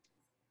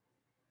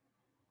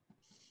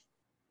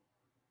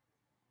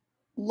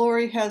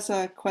 Lori has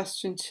a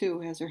question too,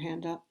 has her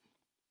hand up.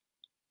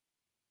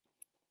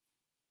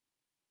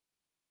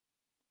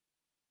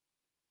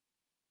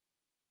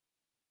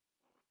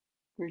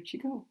 Where'd she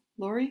go?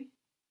 Lori?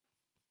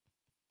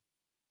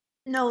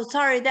 No,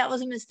 sorry, that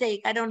was a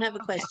mistake. I don't have a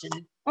question.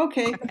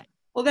 Okay.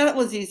 Well, that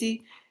was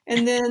easy.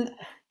 And then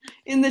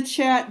in the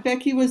chat,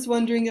 Becky was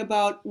wondering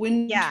about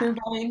wind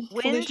turbine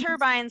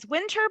collisions.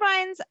 Wind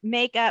turbines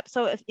make up,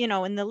 so if,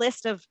 in the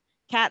list of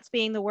cats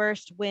being the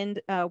worst,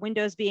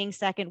 windows being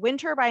second, wind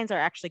turbines are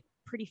actually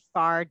pretty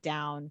far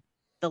down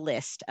the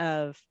list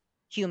of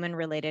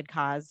human-related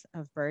cause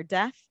of bird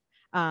death.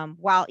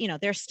 While,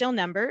 there's still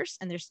numbers,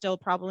 and there's still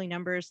probably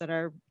numbers that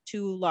are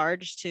too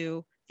large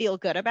to feel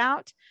good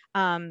about.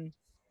 I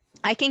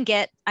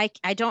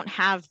don't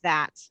have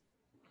that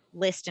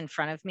list in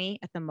front of me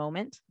at the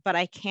moment, but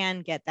I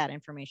can get that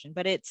information.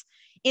 But it's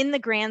in the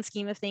grand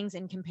scheme of things,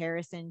 in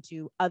comparison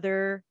to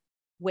other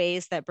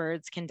ways that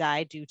birds can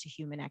die due to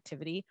human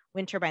activity,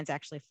 wind turbines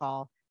actually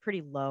fall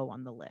pretty low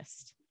on the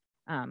list.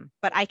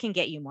 But I can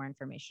get you more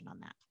information on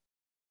that.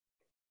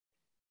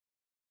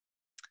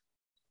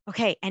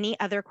 Okay, any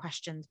other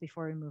questions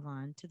before we move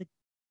on to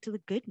the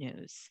good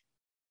news?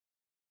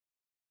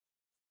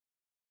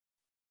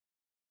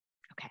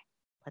 Okay,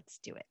 let's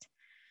do it.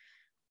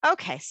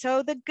 Okay,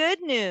 so the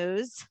good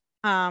news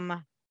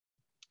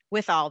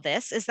with all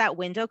this is that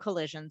window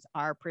collisions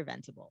are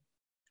preventable.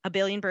 1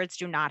 billion birds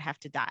do not have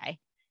to die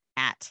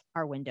at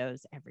our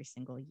windows every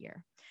single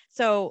year.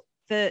 So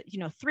the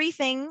 3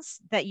 things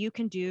that you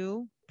can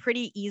do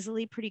pretty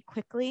easily, pretty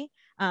quickly,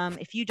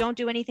 if you don't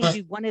do anything,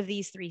 do one of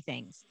these 3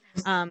 things.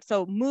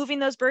 So moving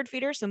those bird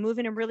feeders, so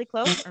moving them really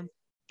close or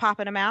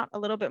popping them out a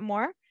little bit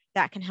more,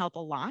 that can help a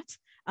lot.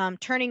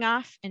 Turning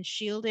off and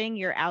shielding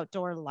your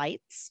outdoor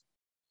lights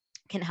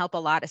can help a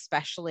lot,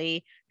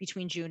 especially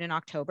between June and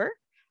October,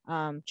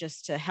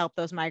 just to help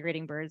those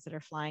migrating birds that are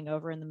flying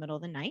over in the middle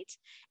of the night.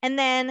 And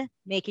then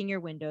making your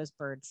windows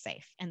bird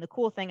safe. And the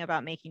cool thing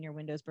about making your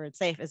windows bird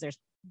safe is there's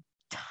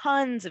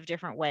tons of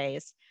different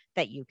ways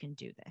that you can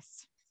do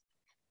this.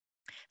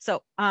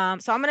 So I'm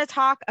going to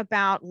talk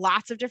about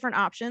lots of different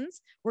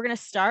options. We're going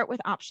to start with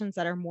options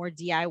that are more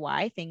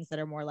DIY, things that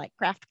are more like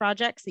craft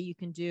projects that you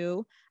can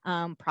do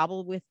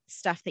probably with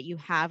stuff that you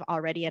have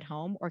already at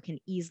home or can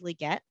easily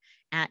get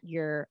at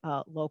your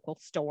local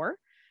store.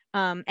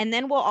 And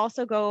then we'll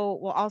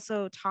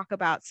also talk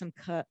about some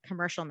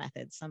commercial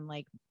methods, some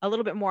like a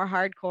little bit more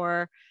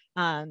hardcore,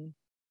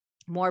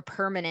 more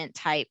permanent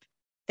type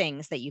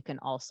things that you can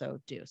also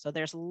do. So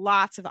there's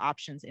lots of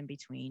options in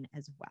between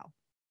as well.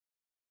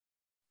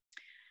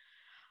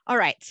 All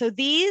right, so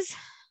these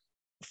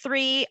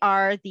 3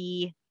 are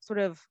the sort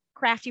of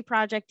crafty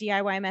project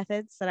DIY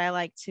methods that I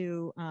like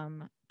to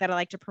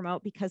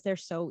promote because they're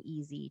so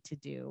easy to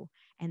do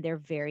and they're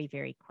very,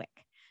 very quick.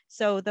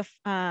 So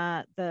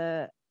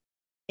the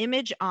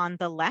image on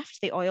the left,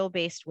 the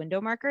oil-based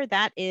window marker,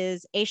 that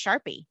is a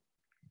Sharpie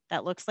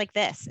that looks like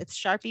this. It's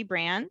Sharpie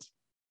brand.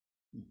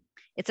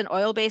 It's an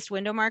oil-based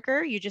window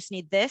marker. You just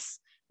need this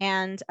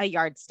and a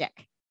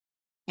yardstick.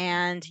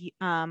 And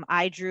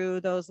I drew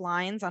those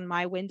lines on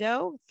my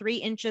window 3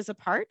 inches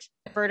apart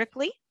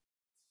vertically.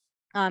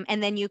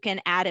 And then you can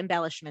add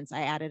embellishments.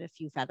 I added a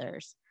few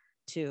feathers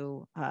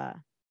to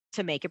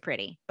make it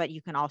pretty, but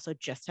you can also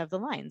just have the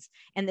lines.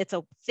 And it's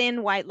a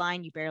thin white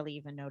line. You barely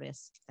even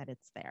notice that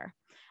it's there.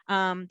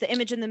 The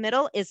image in the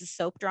middle is a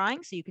soap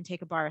drawing. So you can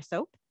take a bar of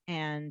soap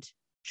and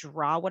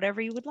draw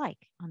whatever you would like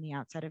on the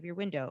outside of your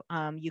window.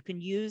 You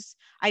can use,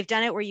 I've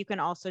done it where you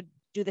can also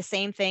do the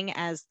same thing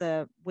as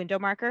the window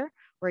marker,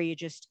 where you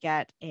just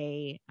get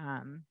a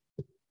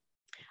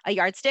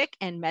yardstick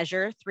and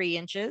measure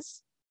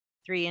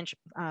 3-inch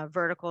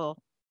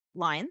vertical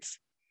lines.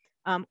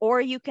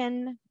 Or you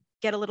can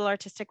get a little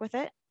artistic with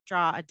it,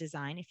 draw a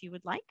design if you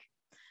would like.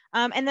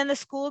 And then the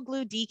school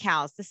glue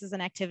decals. This is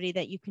an activity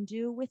that you can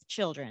do with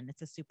children.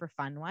 It's a super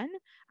fun one.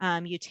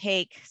 You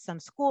take some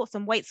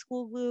white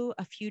school glue,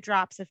 a few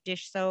drops of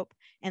dish soap,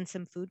 and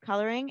some food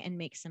coloring and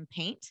make some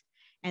paint.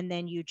 And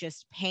then you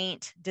just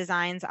paint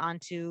designs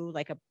onto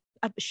like a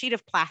sheet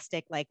of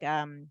plastic, like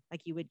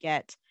you would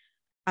get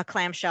a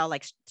clamshell,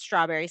 like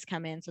strawberries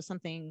come in. So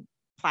something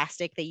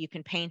plastic that you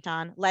can paint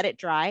on, let it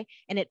dry,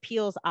 and it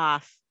peels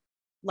off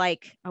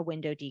like a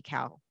window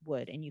decal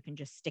would. And you can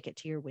just stick it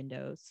to your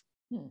windows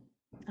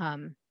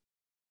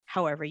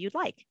however you'd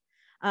like.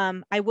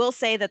 I will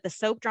say that the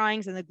soap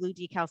drawings and the glue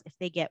decals, if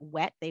they get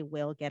wet, they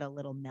will get a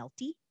little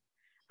melty.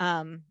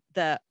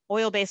 The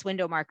oil-based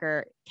window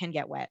marker can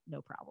get wet,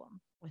 no problem,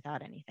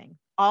 without anything.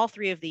 All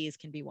three of these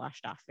can be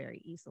washed off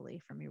very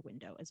easily from your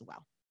window as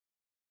well.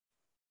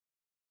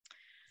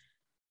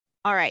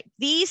 All right,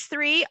 these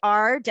three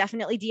are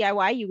definitely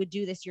DIY. You would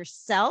do this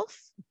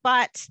yourself,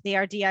 but they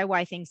are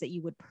DIY things that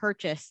you would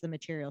purchase the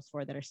materials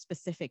for that are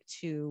specific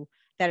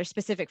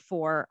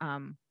for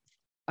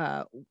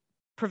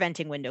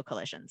preventing window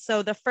collisions.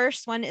 So the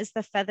first one is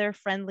the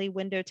feather-friendly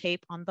window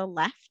tape on the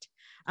left.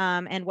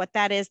 And what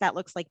that is, that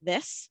looks like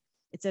this.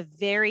 It's a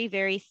very,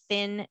 very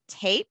thin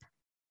tape.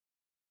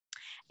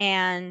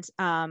 And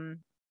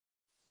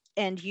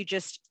you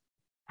just,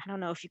 I don't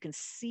know if you can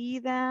see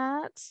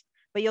that,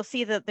 but you'll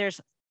see that there's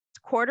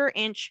 1/4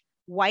 inch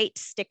white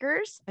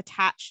stickers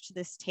attached to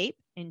this tape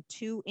in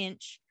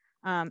 2-inch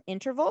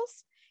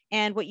intervals.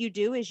 And what you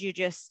do is you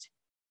just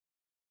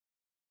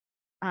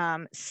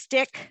you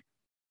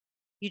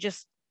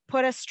just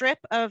put a strip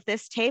of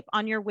this tape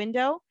on your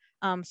window,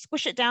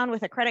 squish it down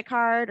with a credit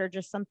card or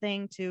just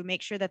something to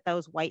make sure that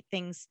those white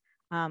things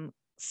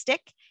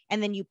stick.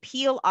 And then you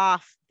peel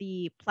off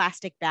the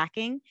plastic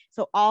backing.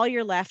 So all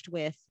you're left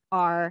with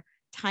are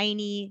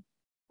tiny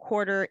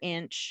 1/4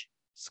 inch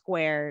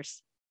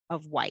squares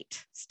of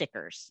white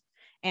stickers.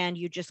 And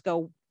you just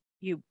go,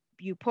 you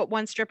put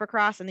one strip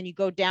across and then you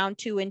go down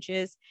 2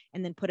 inches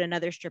and then put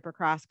another strip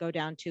across, go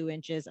down 2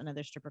 inches,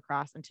 another strip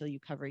across until you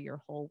cover your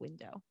whole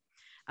window.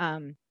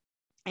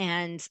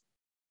 And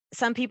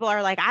some people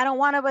are like, I don't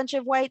want a bunch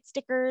of white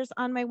stickers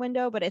on my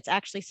window, but it's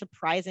actually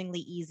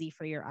surprisingly easy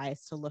for your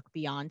eyes to look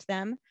beyond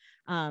them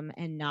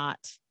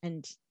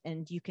and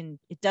you can,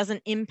 it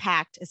doesn't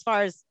impact, as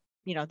far as,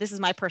 you know, this is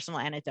my personal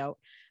anecdote,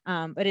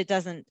 but it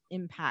doesn't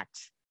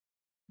impact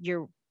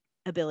your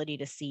ability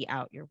to see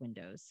out your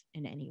windows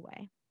in any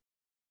way.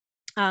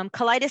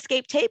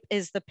 Kaleidoscope tape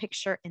is the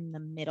picture in the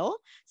middle.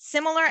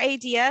 Similar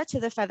idea to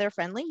the feather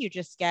friendly. You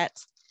just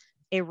get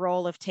a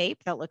roll of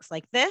tape that looks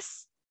like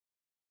this.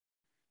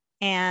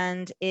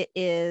 And it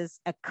is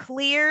a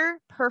clear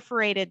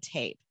perforated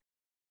tape.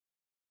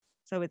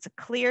 So it's a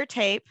clear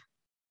tape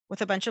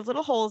with a bunch of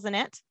little holes in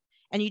it.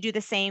 And you do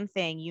the same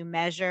thing. You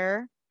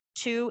measure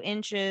 2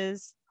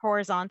 inches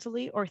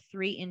horizontally or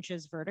 3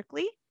 inches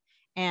vertically.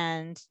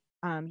 And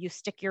you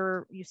stick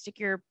your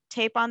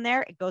tape on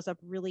there. It goes up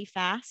really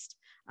fast.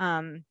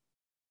 And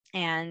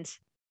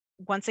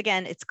once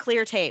again, it's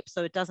clear tape,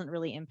 so it doesn't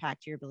really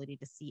impact your ability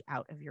to see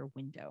out of your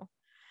window.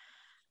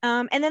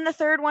 And then the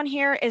third one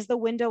here is the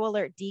window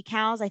alert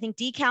decals. I think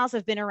decals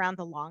have been around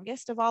the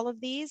longest of all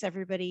of these.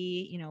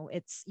 Everybody, you know,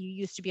 you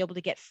used to be able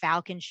to get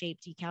falcon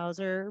shaped decals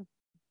or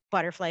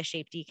butterfly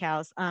shaped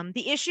decals.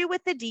 The issue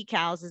with the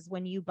decals is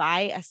when you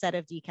buy a set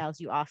of decals,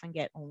 you often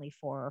get only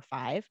 4 or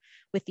 5,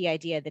 with the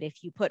idea that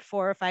if you put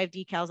 4 or 5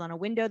 decals on a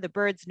window, the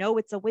birds know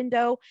it's a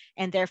window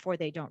and therefore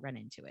they don't run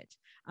into it,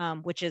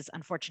 which is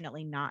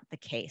unfortunately not the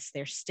case.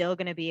 They're still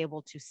going to be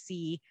able to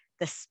see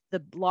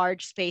the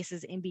large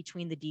spaces in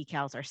between the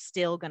decals are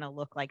still going to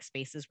look like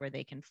spaces where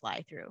they can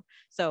fly through.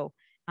 So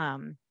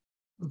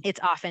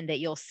it's often that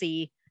you'll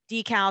see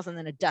decals and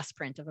then a dust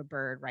print of a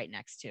bird right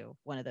next to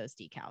one of those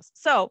decals.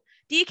 So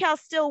decals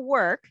still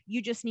work.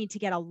 You just need to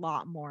get a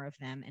lot more of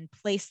them and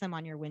place them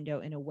on your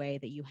window in a way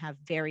that you have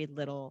very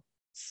little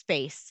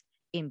space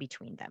in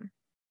between them.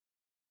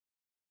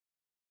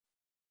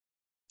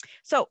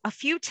 So a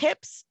few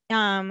tips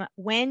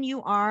when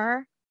you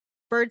are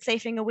bird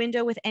safing a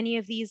window with any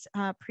of these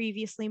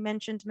previously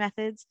mentioned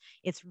methods.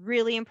 It's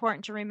really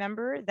important to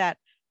remember that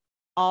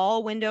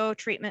all window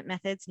treatment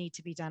methods need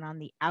to be done on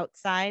the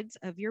outsides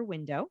of your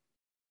window.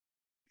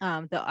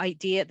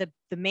 The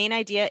main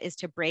idea is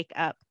to break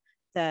up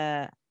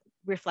the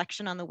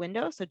reflection on the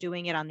window. So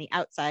doing it on the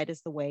outside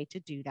is the way to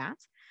do that.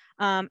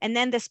 And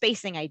then the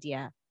spacing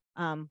idea.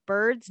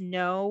 Birds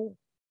know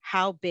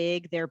how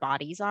big their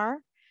bodies are.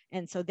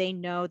 And so they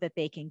know that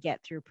they can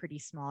get through pretty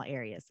small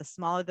areas. The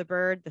smaller the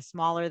bird, the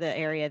smaller the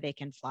area they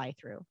can fly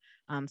through.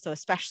 So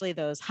especially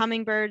those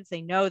hummingbirds,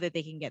 they know that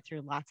they can get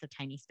through lots of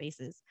tiny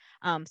spaces.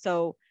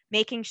 So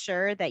making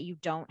sure that you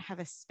don't have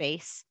a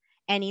space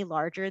any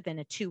larger than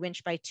a 2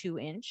 inch by 2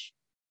 inch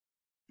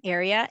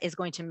area is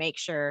going to make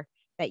sure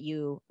that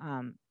you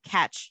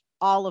catch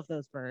all of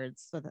those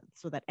birds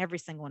so that every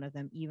single one of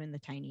them, even the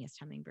tiniest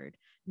hummingbird,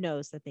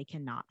 knows that they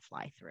cannot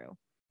fly through.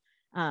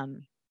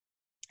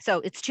 So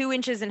it's 2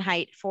 inches in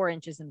height, 4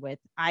 inches in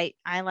width. I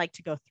like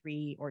to go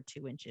 3 or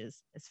 2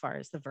 inches as far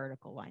as the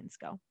vertical lines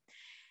go.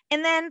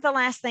 And then the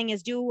last thing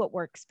is do what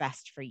works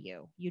best for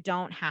you. You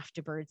don't have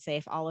to bird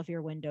safe all of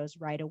your windows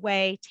right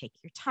away. Take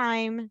your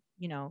time.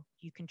 You know,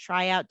 you can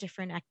try out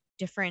different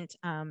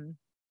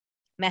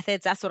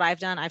methods. That's what I've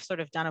done. I've sort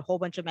of done a whole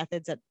bunch of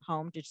methods at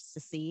home just to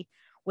see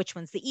which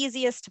one's the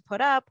easiest to put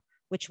up,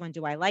 which one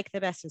do I like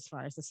the best as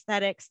far as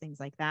aesthetics, things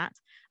like that.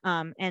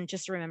 And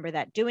just remember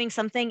that doing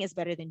something is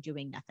better than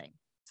doing nothing.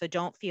 So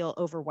don't feel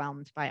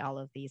overwhelmed by all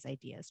of these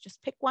ideas.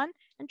 Just pick one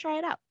and try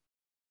it out.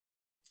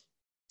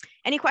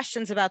 Any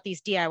questions about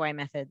these DIY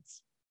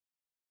methods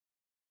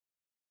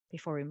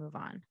before we move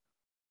on?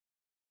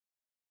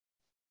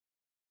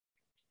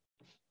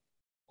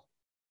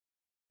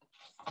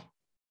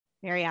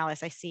 Mary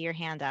Alice, I see your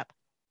hand up.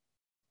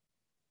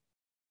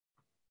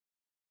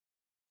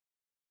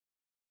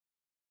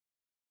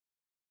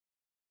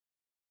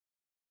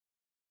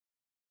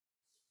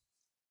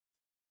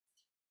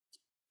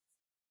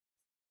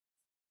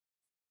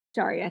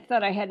 Sorry, I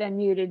thought I had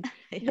unmuted.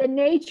 Yeah. The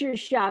Nature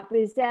Shop,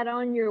 is that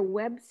on your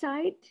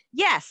website?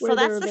 Yes, so Where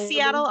that's they're the available?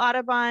 Seattle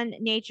Audubon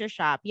Nature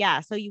Shop. Yeah,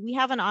 so we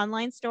have an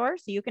online store,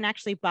 so you can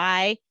actually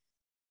buy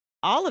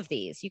all of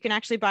these. You can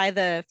actually buy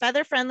the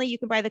feather friendly, you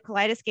can buy the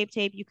kaleidoscape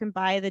tape, you can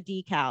buy the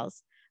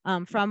decals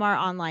from our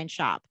online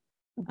shop.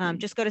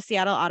 Just go to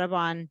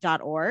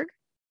seattleaudubon.org.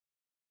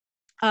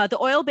 The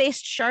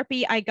oil-based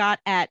Sharpie I got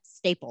at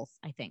Staples,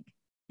 I think.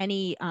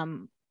 Any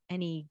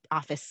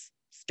office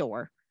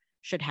store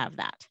should have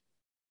that.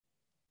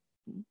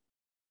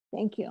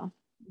 Thank you.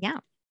 Yeah.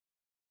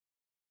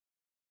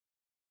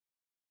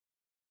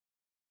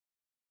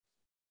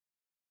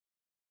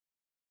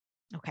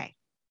 Okay,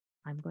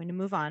 I'm going to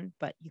move on,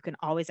 but you can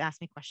always ask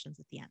me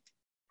questions at the end.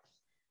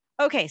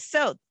 Okay,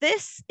 so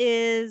this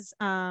is,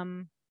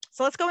 so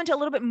let's go into a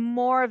little bit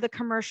more of the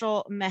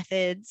commercial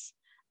methods.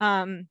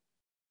 So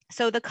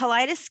the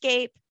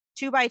kaleidoscape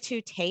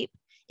 2x2 tape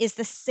is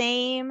the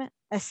same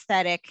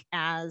aesthetic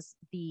as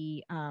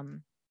the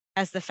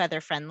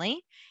feather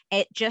friendly.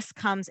 It just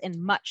comes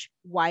in much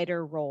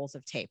wider rolls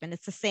of tape, and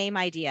it's the same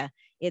idea.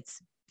 It's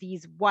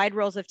these wide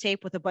rolls of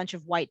tape with a bunch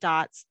of white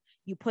dots.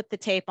 You put the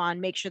tape on,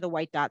 make sure the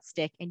white dots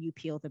stick, and you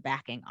peel the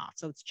backing off.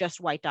 So it's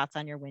just white dots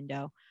on your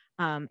window.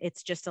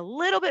 It's just a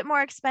little bit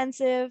more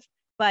expensive,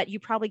 but you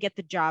probably get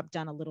the job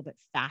done a little bit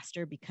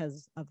faster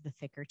because of the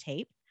thicker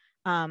tape.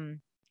 And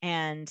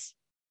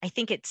I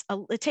think it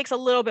takes a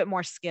little bit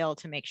more skill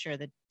to make sure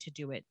that to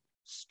do it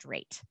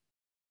straight.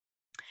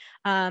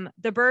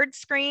 The bird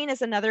screen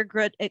is another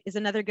good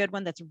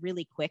one that's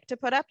really quick to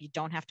put up. You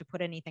don't have to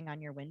put anything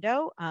on your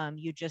window.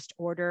 You just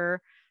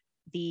order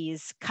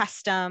these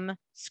custom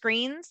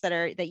screens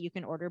that you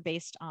can order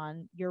based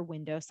on your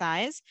window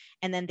size,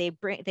 and then they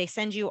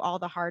send you all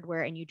the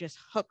hardware, and you just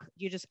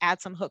add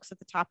some hooks at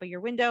the top of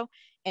your window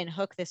and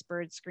hook this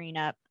bird screen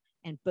up,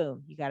 and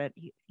boom, you have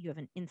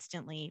an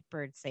instantly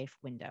bird safe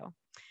window.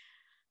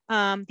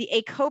 The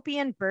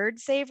Acopian bird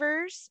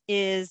savers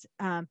is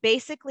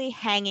basically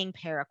hanging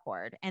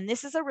paracord. And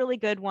this is a really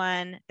good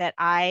one that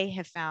I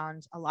have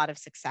found a lot of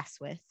success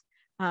with.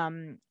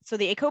 So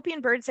the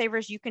Acopian bird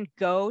savers, you can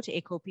go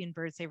to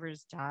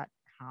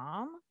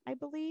acopianbirdsavers.com, I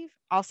believe.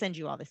 I'll send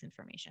you all this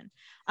information.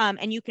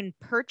 And you can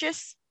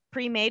purchase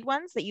pre-made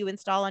ones that you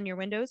install on your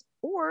windows,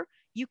 or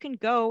you can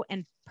go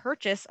and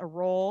purchase a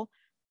roll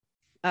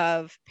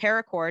of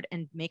paracord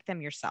and make them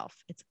yourself.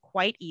 It's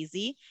quite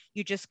easy.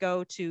 You just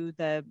go to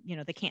the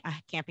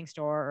camping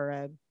store or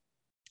a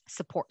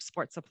sports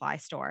supply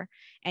store,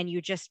 and you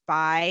just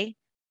buy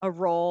a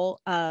roll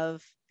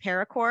of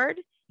paracord.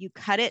 You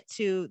cut it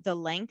to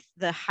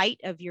the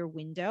height of your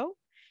window,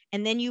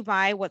 and then you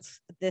buy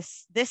what's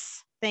this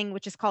thing,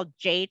 which is called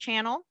J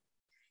channel,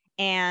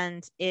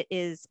 and it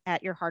is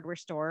at your hardware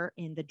store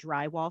in the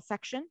drywall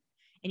section,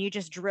 and you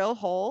just drill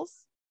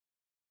holes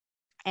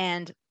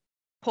and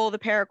pull the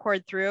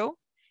paracord through,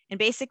 and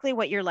basically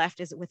what you're left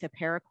is with a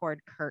paracord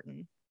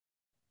curtain.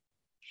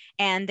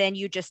 And then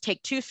you just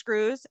take 2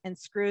 screws and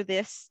screw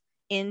this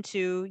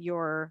into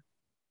your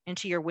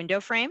window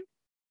frame,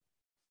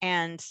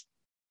 and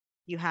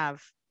you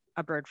have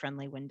a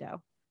bird-friendly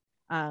window.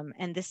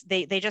 And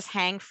they just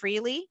hang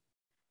freely,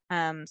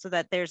 so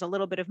that there's a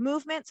little bit of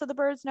movement, so the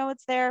birds know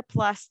it's there.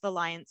 Plus the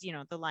lines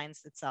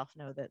itself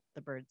know that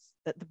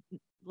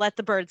let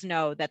the birds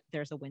know that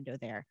there's a window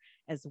there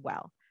as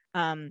well.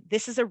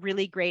 This is a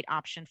really great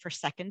option for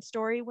second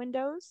story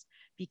windows,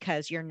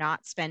 because you're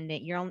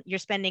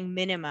spending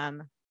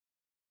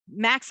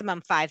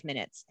maximum 5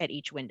 minutes at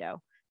each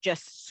window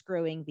just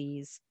screwing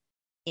these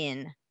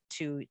in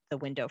to the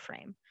window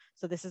frame.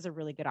 So this is a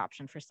really good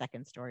option for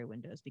second story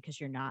windows, because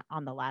you're not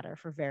on the ladder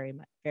for very,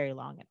 very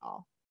long at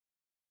all.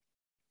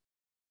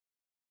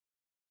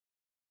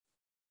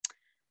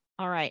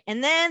 All right,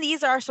 and then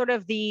these are sort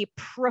of the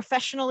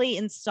professionally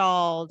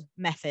installed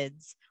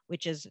methods,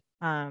 which is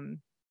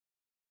an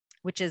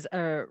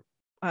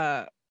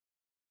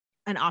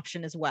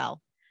option as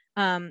well.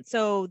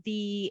 So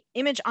the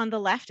image on the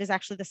left is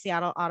actually the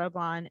Seattle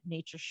Audubon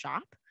Nature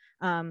Shop.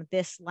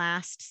 This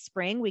last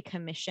spring, we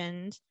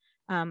commissioned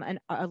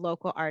a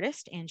local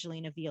artist,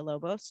 Angelina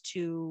Villalobos,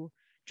 to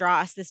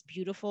draw us this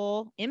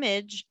beautiful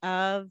image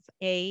of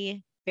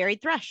a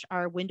buried thrush,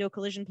 our window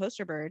collision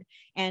poster bird.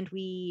 And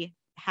we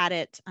had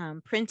it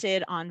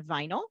printed on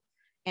vinyl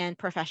and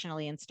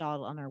professionally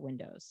installed on our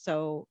windows.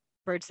 So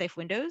bird safe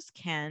windows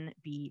can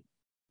be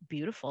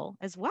beautiful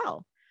as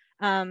well.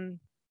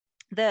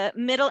 The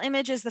middle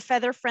image is the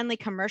feather friendly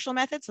commercial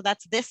method. So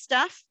that's this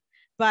stuff,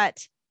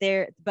 but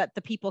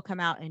the people come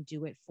out and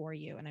do it for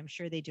you. And I'm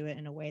sure they do it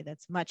in a way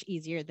that's much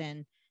easier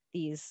than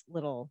these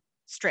little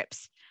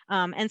strips.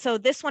 And so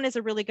this one is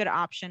a really good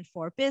option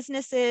for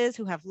businesses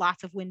who have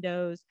lots of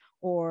windows,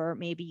 or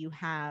maybe you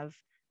have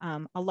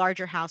a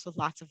larger house with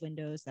lots of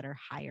windows that are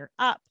higher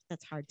up,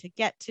 that's hard to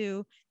get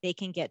to. They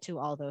can get to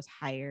all those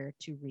harder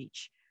to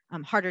reach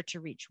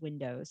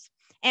windows,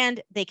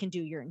 and they can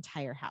do your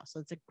entire house.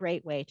 So it's a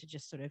great way to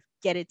just sort of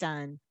get it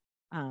done.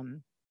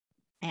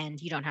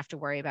 And you don't have to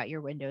worry about your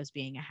windows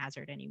being a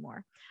hazard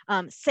anymore.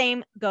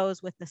 Same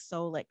goes with the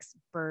Solix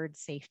bird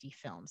safety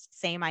films.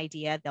 Same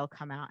idea. They'll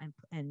come out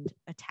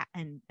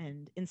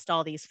and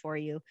install these for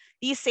you.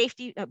 These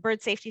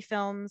bird safety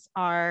films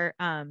are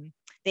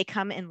they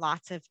come in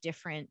lots of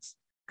different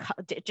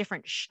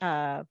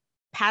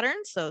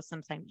patterns. So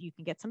sometimes you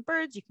can get some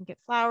birds, you can get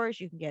flowers,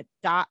 you can get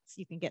dots,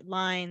 you can get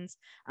lines.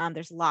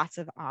 There's lots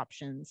of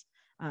options.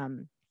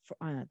 The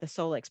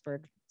Solix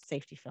bird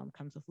safety film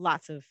comes with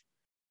lots of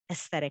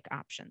aesthetic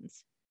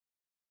options.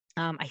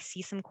 I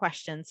see some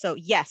questions. So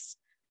yes,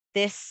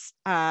 this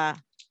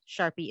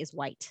Sharpie is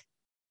white.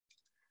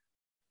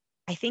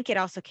 I think it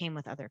also came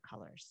with other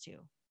colors too.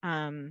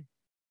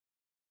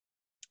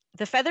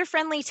 The feather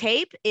friendly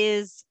tape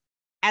is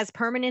as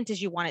permanent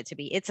as you want it to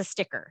be. It's a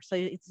sticker, so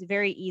it's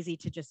very easy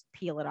to just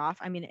peel it off.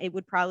 I mean, it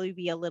would probably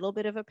be a little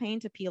bit of a pain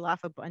to peel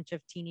off a bunch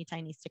of teeny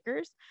tiny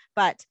stickers,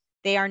 but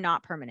they are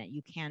not permanent.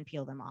 You can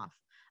peel them off.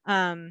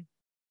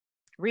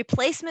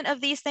 Replacement of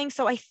these things.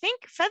 So I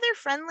think feather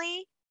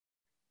friendly,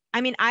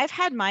 I mean, I've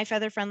had my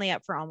feather friendly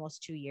up for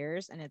almost 2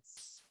 years and it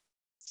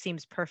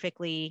seems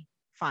perfectly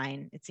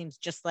fine. It seems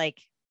just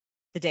like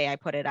the day I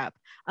put it up.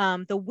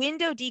 The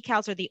window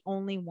decals are the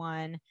only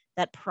one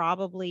that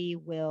probably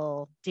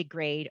will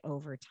degrade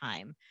over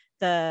time.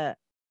 The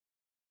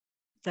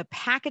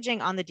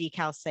packaging on the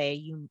decals say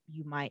you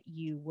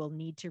will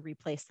need to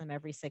replace them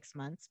every 6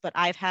 months, but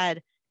I've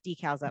had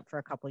decals up for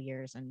a couple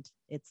years and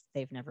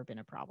they've never been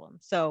a problem.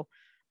 So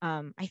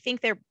I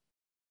think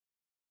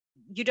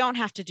you don't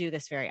have to do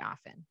this very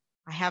often.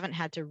 I haven't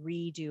had to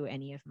redo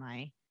any of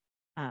my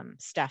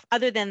stuff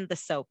other than the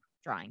soap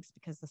drawings,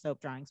 because the soap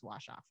drawings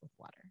wash off with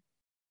water.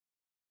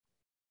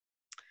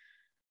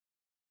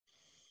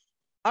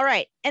 All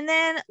right, and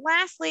then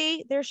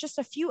lastly, there's just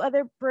a few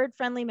other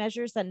bird-friendly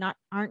measures that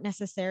aren't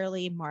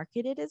necessarily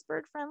marketed as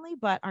bird-friendly,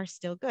 but are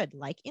still good,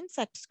 like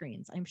insect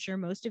screens. I'm sure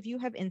most of you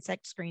have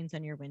insect screens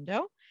on your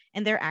window,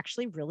 and they're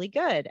actually really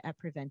good at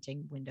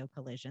preventing window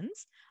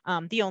collisions.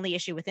 The only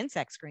issue with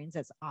insect screens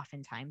is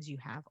oftentimes you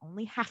have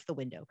only half the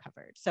window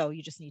covered, so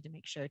you just need to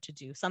make sure to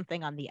do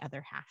something on the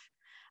other half.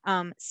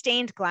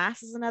 Stained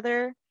glass is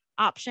another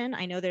option.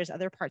 I know there's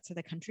other parts of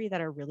the country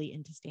that are really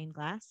into stained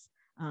glass.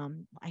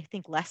 I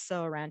think less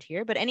so around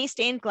here, but any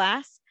stained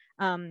glass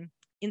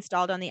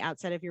installed on the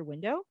outside of your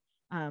window,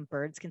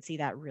 birds can see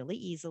that really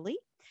easily.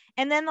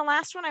 And then the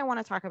last one I want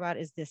to talk about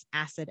is this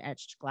acid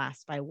etched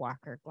glass by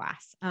Walker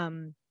Glass.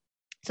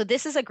 So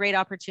this is a great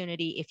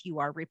opportunity if you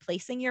are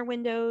replacing your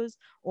windows,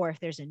 or if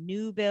there's a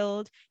new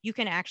build, you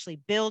can actually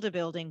build a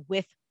building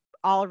with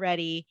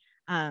already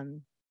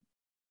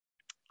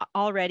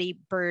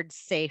bird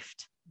safe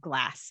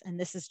glass. And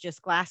this is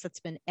just glass that's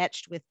been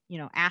etched with,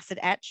 acid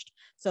etched,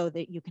 so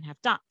that you can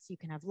have dots, you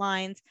can have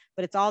lines,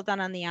 but it's all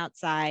done on the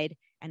outside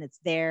and it's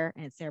there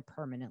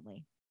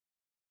permanently.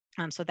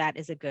 So that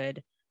is a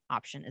good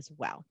option as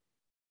well.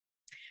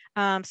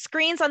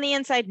 Screens on the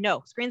inside,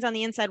 no, screens on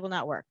the inside will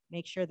not work.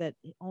 Make sure that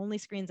only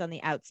screens on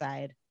the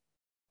outside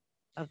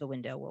of the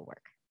window will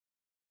work.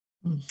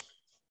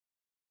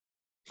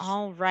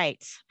 All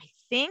right, I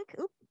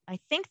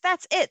think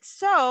that's it.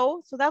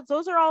 So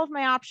those are all of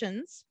my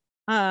options.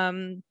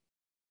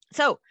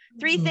 So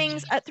three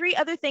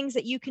other things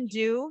that you can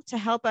do to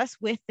help us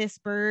with this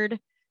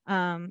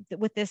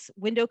with this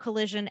window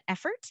collision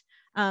effort.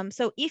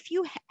 So if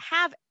you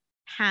have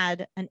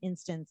had an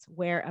instance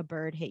where a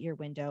bird hit your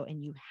window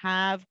and you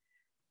have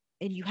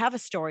a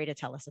story to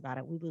tell us about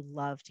it, we would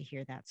love to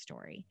hear that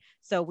story.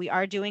 So we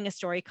are doing a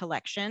story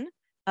collection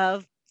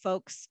of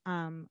folks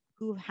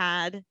who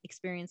had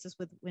experiences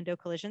with window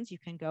collisions. You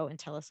can go and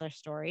tell us our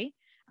story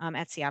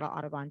at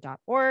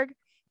seattleaudubon.org.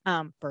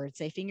 Bird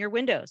safing your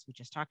windows, we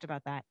just talked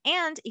about that.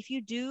 And if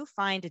you do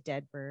find a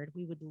dead bird,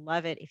 we would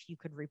love it if you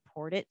could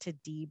report it to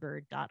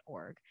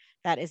dbird.org.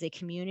 That is a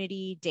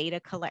community data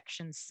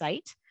collection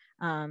site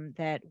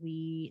that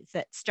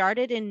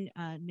started in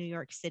New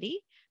York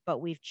City, but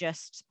we've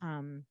just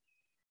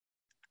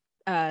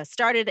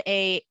started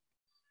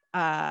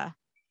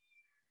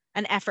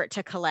an effort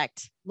to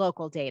collect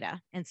local data.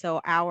 And so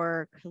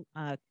our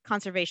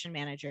conservation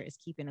manager is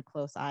keeping a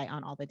close eye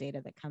on all the data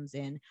that comes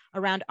in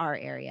around our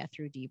area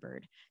through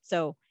dBird.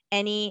 So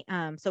any,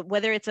 so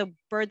whether it's a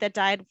bird that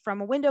died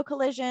from a window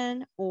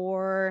collision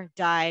or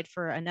died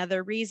for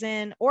another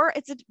reason, or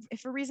it's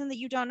if a reason that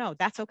you don't know,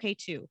 that's okay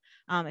too.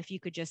 If you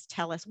could just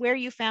tell us where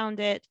you found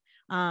it,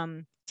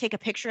 take a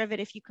picture of it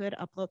if you could,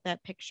 upload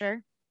that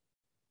picture,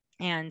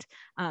 and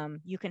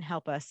you can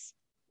help us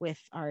with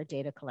our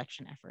data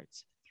collection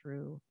efforts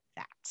through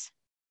that.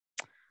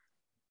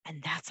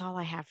 And that's all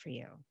I have for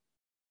you.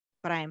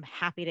 But I am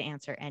happy to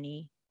answer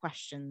any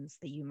questions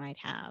that you might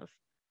have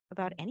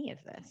about any of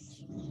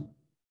this.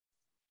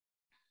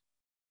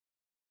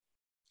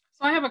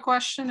 So I have a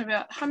question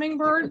about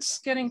hummingbirds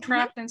getting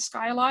trapped in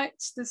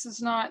skylights. This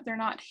is not, they're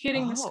not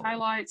hitting the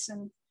skylights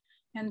and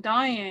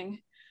dying,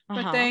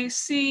 but they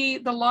see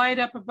the light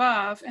up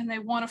above and they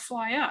want to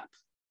fly up.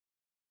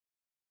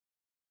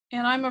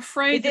 And I'm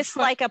afraid. Is this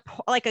like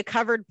a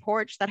covered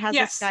porch that has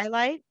a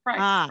skylight?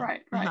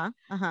 Right, right.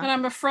 And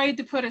I'm afraid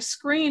to put a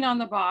screen on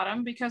the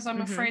bottom because I'm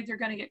afraid they're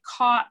going to get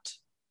caught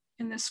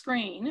in the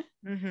screen.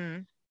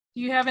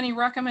 Do you have any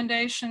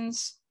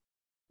recommendations?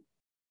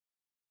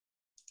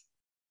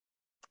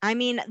 I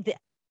mean,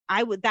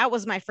 that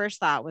was my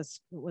first thought,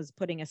 was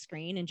putting a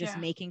screen and just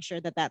making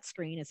sure that that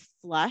screen is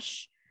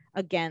flush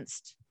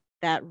against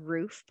that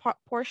roof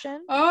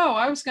portion. Oh,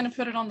 I was going to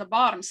put it on the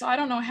bottom, so I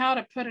don't know how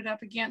to put it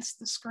up against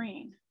the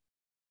screen.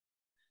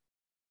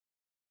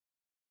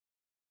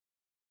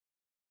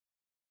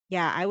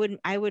 Yeah, I would,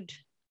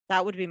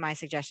 that would be my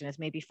suggestion, is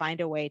maybe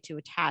find a way to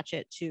attach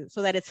it to,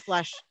 so that it's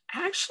flush.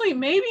 Actually,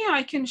 maybe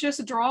I can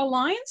just draw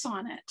lines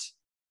on it.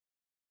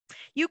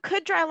 You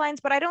could draw lines,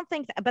 but I don't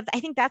think, but I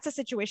think that's a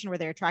situation where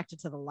they're attracted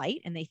to the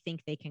light and they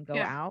think they can go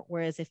out.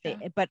 Whereas if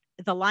they, but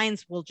the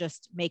lines will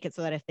just make it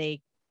so that if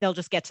they'll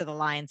just get to the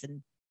lines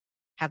and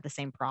have the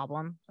same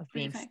problem of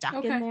being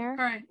stuck in there. All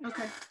right.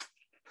 Okay.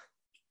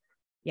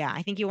 Yeah,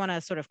 I think you want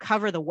to sort of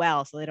cover the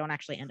well so they don't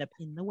actually end up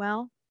in the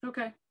well.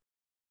 Okay.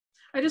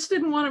 I just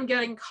didn't want them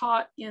getting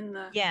caught in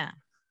the. Yeah.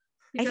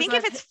 I think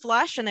if it's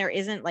flush and there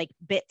isn't like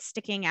bits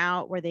sticking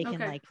out where they can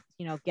like,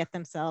 get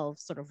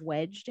themselves sort of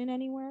wedged in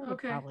anywhere, would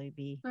probably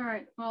be. All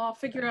right. Well, I'll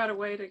figure out a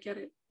way to get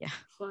it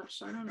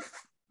flush. I don't know.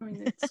 I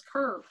mean, it's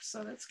curved,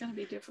 so that's going to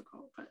be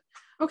difficult, but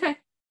okay,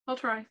 I'll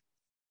try.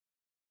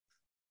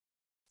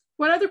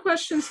 What other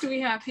questions do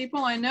we have,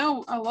 people? I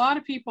know a lot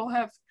of people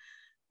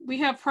we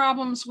have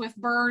problems with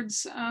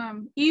birds.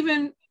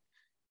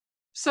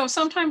 So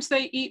sometimes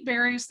they eat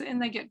berries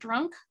and they get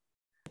drunk.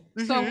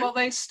 So will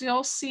they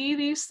still see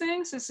these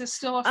things? Is this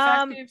still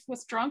effective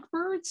with drunk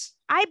birds?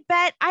 I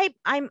bet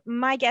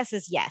my guess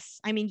is yes.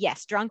 I mean,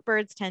 yes, drunk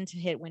birds tend to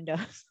hit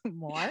windows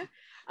more.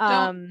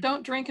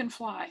 Don't drink and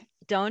fly.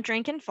 Don't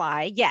drink and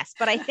fly. Yes,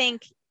 but I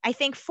think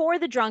for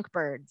the drunk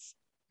birds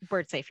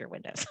safe your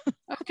windows.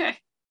 Okay.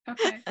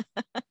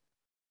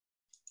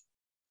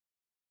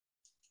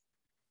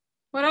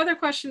 What other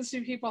questions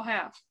do people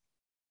have?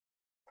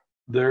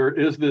 There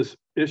is this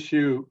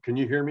issue. Can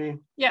you hear me?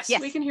 Yes,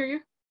 we can hear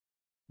you.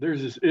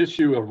 There's this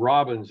issue of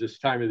robins this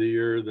time of the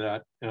year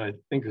that, and I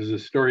think as the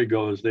story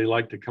goes, they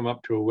like to come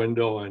up to a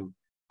window and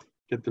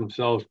get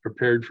themselves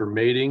prepared for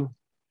mating,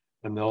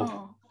 and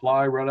they'll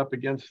fly right up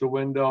against the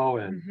window.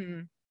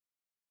 And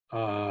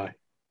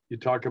you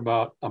talk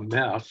about a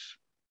mess,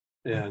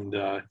 and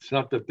it's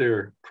not that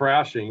they're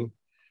crashing,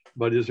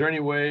 but is there any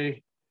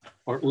way,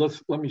 or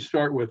let me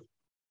start with,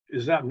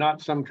 is that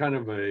not some kind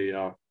of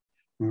a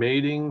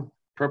mating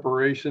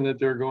preparation that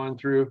they're going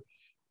through?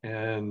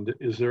 And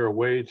is there a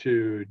way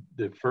to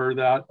defer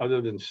that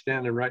other than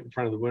standing right in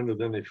front of the window,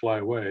 then they fly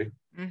away?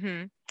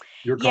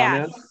 Your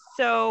comment?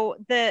 So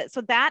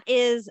that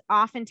is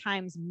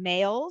oftentimes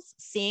males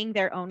seeing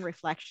their own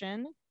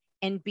reflection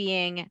and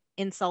being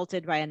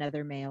insulted by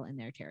another male in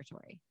their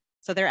territory.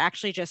 So they're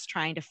actually just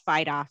trying to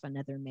fight off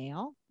another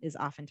male is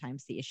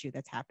oftentimes the issue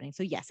that's happening.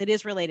 So yes, it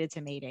is related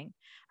to mating.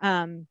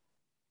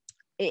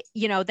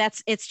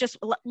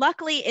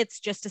 Luckily it's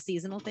just a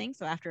seasonal thing.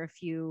 So after a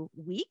few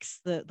weeks,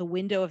 the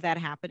window of that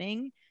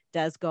happening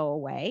does go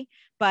away.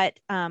 But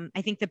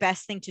I think the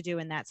best thing to do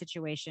in that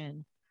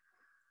situation,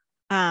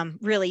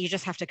 really, you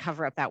just have to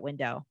cover up that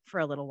window for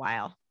a little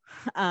while.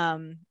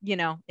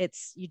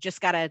 You just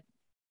gotta,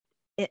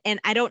 and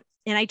I don't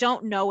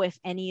know if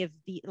any of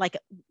the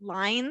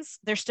lines,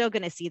 they're still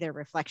going to see their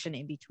reflection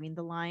in between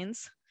the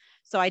lines.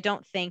 So I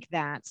don't think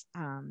that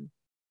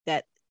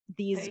that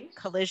these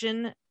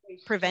collision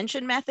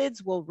prevention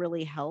methods will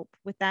really help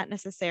with that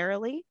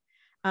necessarily.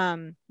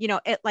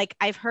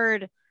 I've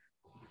heard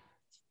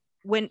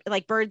when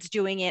birds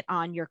doing it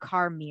on your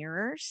car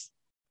mirrors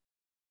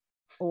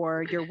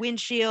or your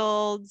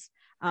windshields,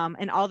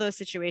 and all those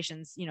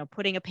situations,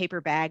 putting a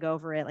paper bag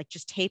over it,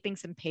 just taping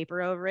some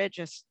paper over it,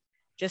 just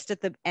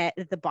at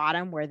the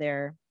bottom where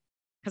they're,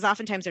 because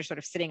oftentimes they're sort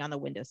of sitting on the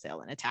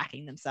windowsill and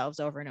attacking themselves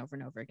over and over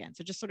and over again.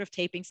 So just sort of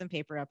taping some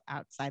paper up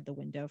outside the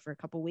window for a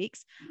couple of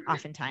weeks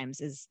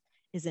oftentimes is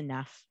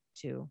enough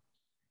to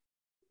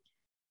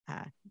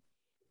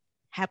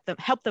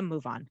help them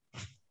move on.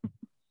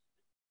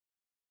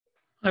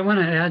 I want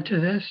to add to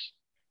this.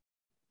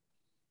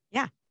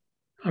 Yeah.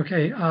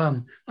 Okay.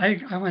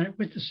 I went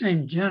with the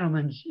same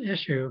gentleman's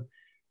issue.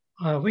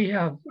 we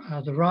have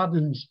the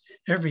robins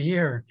every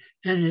year,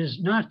 and it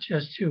is not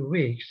just 2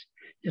 weeks,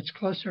 it's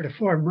closer to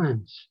 4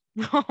 months.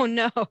 Oh,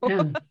 no.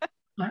 And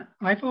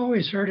I've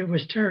always heard it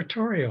was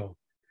territorial.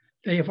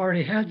 They have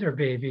already had their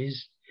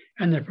babies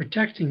and they're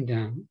protecting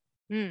them.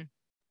 Mm.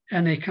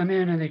 And they come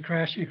in and they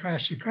crash and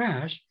crash and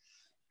crash.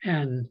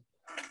 And,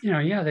 you know,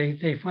 yeah,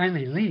 they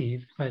finally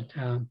leave, but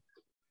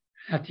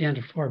at the end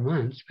of 4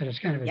 months, but it's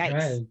kind of a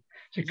drag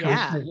to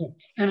constantly.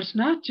 And it's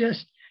not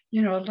just,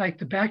 you know, like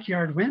the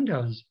backyard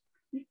windows.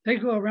 They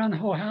go around the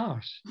whole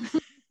house.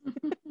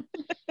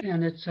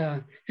 And it's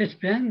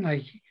been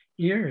like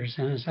years,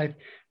 and it's like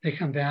they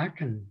come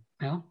back and,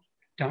 well,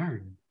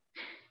 darn.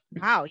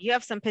 Wow, you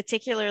have some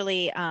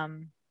particularly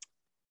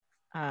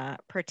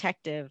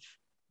protective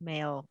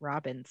male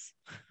robins.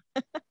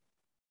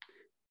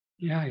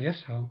 Yeah, I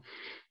guess so.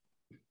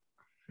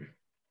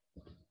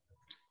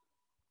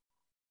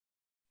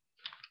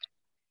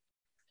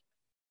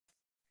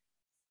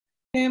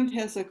 Pam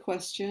has a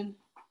question.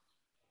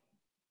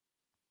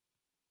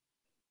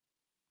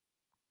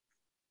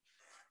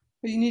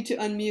 Or you need to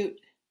unmute.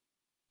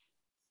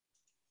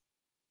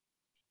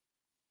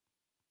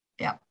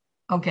 Yeah.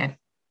 Okay.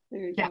 There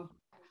you go.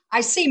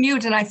 I see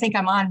mute and I think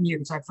I'm on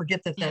mute. I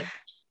forget that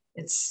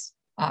it's,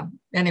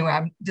 anyway,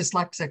 I'm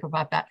dyslexic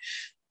about that.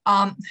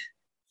 I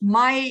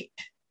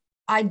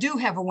do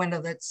have a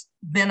window that's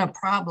been a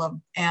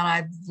problem and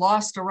I've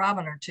lost a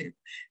robin or two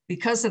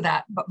because of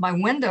that. But my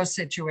window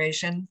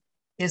situation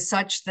is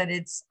such that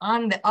it's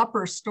on the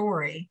upper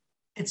story.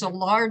 It's a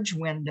large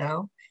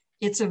window.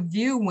 It's a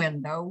view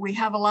window. We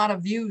have a lot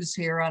of views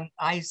here, and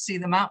I see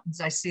the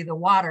mountains, I see the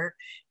water,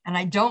 and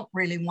I don't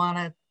really want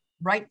to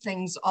write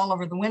things all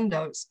over the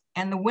windows.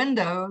 And the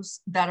windows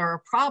that are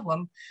a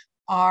problem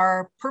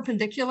are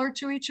perpendicular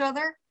to each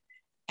other.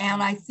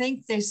 And I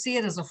think they see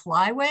it as a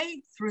flyway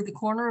through the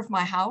corner of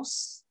my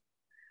house.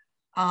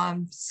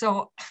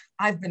 So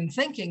I've been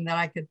thinking that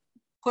I could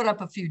put up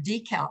a few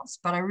decals,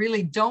 but I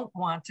really don't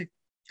want to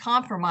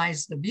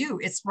compromise the view.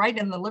 It's right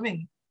in the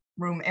living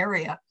room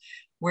area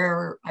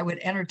where I would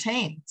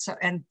entertain. So,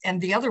 and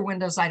the other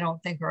windows I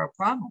don't think are a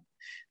problem,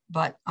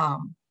 but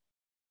I'm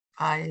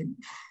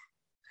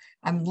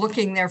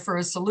looking there for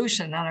a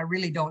solution and I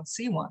really don't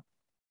see one.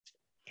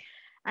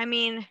 I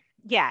mean,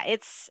 yeah,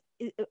 it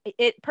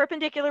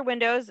perpendicular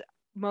windows,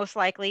 most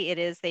likely it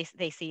is,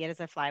 they see it as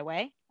a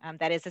flyway.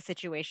 That is a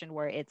situation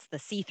where it's the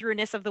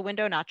see-throughness of the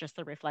window, not just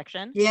the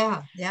reflection.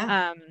 Yeah.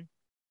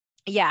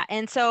 Yeah.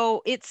 And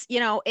so it's, you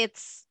know,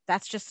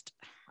 that's just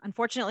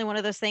unfortunately one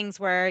of those things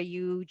where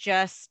you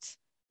just,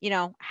 you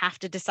know, have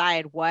to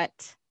decide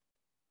what's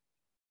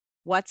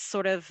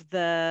sort of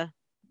the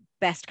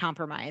best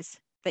compromise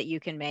that you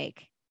can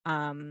make,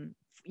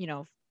 you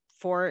know,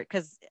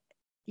 because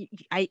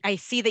I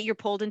see that you're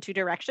pulled in two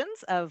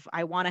directions of,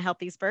 I want to help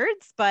these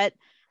birds, but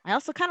I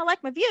also kind of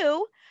like my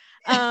view.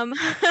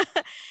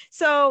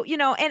 So, you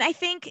know, and I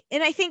think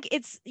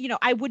it's, you know,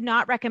 I would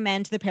not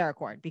recommend the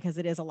paracord because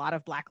it is a lot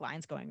of black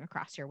lines going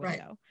across your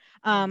window.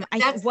 Right.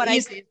 That's the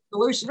easiest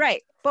solution.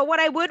 Right. But what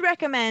I would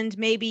recommend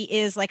maybe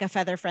is like a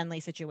feather friendly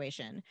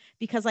situation,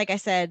 because like I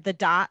said, the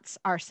dots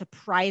are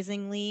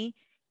surprisingly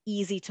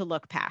easy to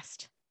look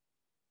past.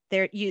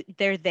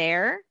 They're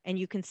there and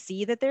you can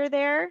see that they're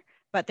there,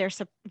 but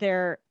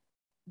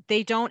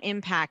they don't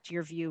impact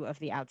your view of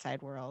the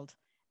outside world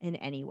in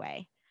any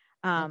way.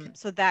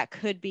 So that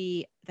could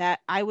be that.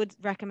 I would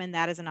recommend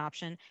that as an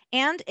option.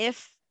 And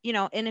if, you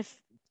know, and if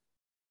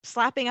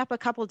slapping up a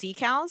couple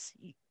decals,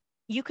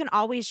 you can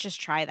always just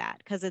try that,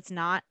 because it's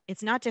not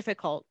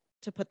difficult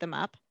to put them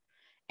up,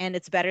 and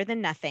it's better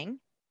than nothing.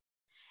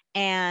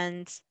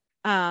 And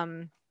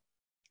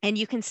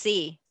you can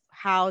see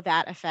how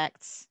that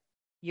affects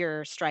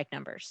your strike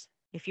numbers.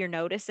 If you're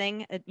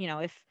noticing, you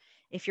know,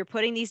 if you're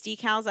putting these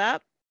decals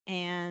up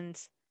and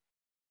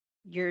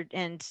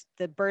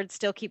the birds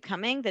still keep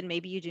coming, then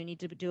maybe you do need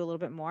to do a little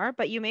bit more.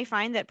 But you may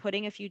find that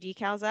putting a few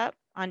decals up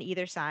on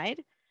either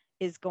side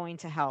is going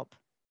to help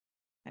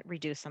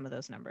reduce some of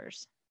those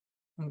numbers.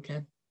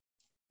 Okay.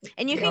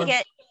 And you can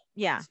get,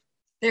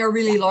 they're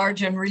really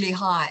large and really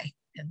high,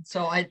 and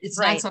so it's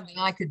not something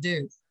I could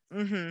do.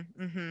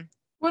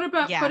 What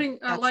about putting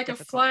like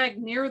difficult. a flag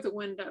near the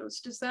windows?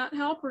 Does that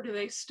help, or do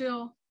they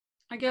still?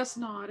 I guess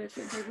not, if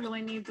they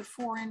really need the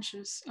 4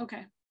 inches.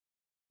 Okay.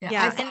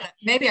 Yeah, I thought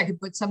maybe I could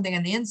put something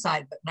on the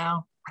inside, but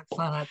now I've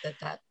found out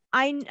that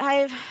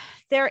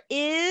there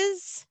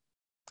is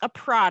a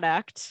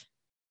product.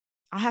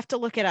 I'll have to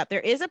look it up. There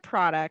is a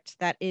product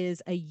that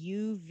is a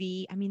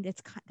UV. I mean, they're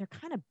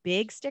kind of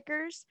big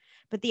stickers,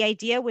 but the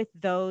idea with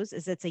those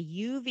is it's a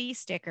UV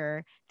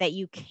sticker that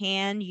you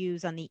can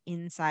use on the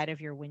inside of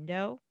your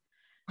window,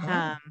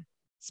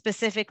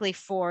 specifically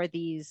for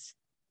these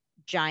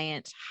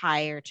giant,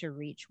 higher to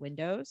reach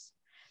windows.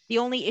 The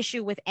only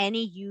issue with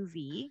any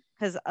UV,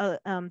 because a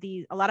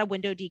lot of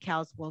window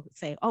decals will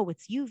say, oh,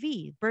 it's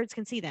UV, birds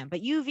can see them,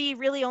 but UV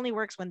really only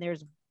works when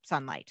there's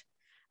sunlight.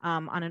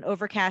 On an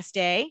overcast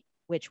day,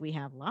 which we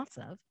have lots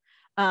of,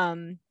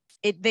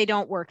 they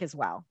don't work as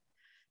well.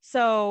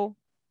 So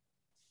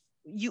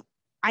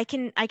I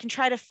can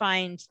try to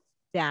find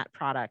that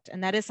product.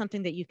 And that is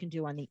something that you can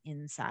do on the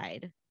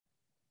inside.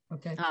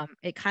 Okay.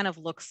 It kind of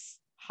looks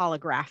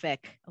holographic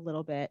a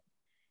little bit,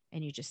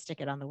 and you just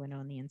stick it on the window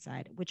on the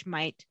inside, which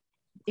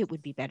it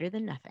would be better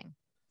than nothing.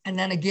 And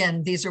then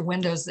again, these are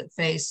windows that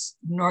face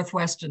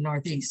northwest and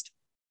northeast,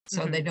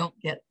 so they don't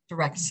get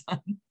direct sun.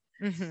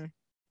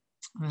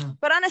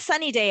 But on a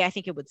sunny day, I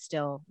think it would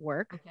still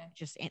work. Okay.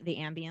 Just the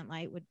ambient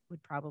light would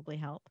probably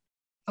help.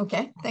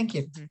 Okay, thank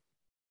you.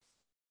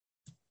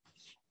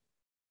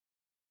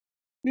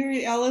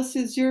 Mary Alice,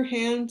 is your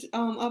hand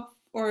up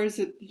or is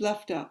it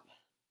left up?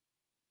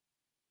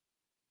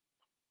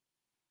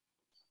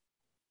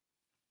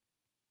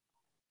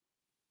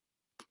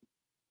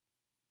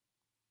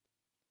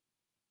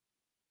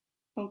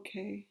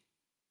 Okay.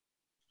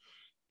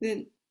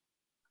 Then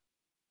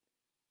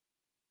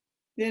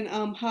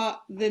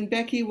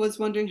Becky was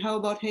wondering, how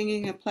about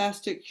hanging a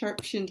plastic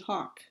sharp-shinned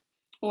hawk?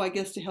 Oh, I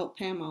guess to help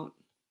Pam out.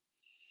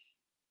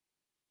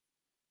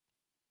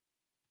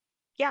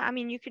 Yeah, I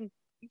mean, you could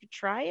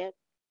try it.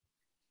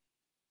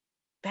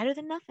 Better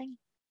than nothing.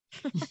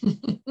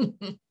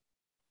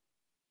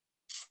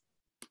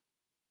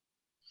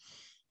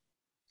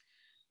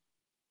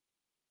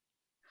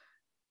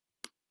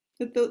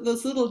 But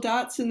those little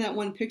dots in that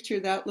one picture,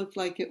 that looked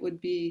like it would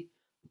be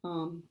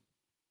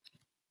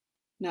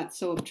not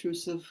so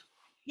obtrusive.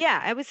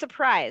 Yeah, I was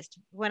surprised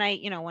when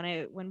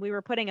we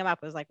were putting them up.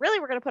 I was like, really,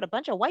 we're going to put a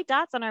bunch of white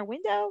dots on our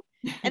window?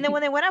 And then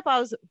when they went up, I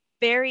was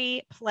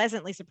very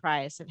pleasantly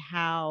surprised at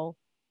how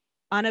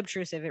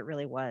unobtrusive it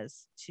really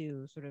was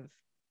to sort of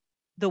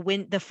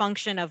the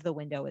function of the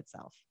window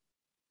itself.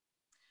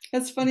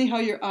 That's funny how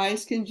your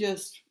eyes can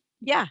just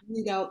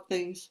read out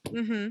things.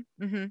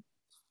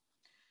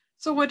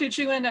 So what did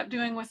you end up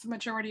doing with the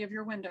majority of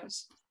your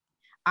windows?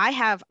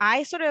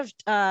 I sort of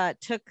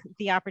took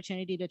the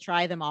opportunity to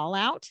try them all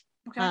out.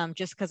 Okay.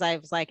 Just because I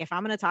was like, if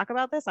I'm going to talk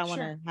about this, I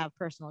want to have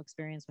personal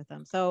experience with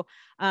them. So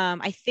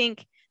I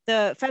think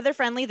the feather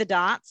friendly, the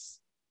dots,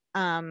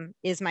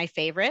 is my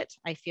favorite.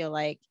 I feel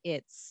like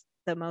it's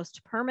the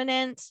most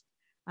permanent.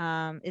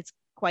 It's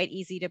quite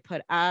easy to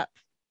put up.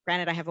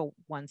 Granted, I have a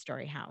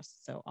one-story house,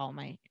 so all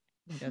my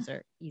windows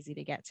are easy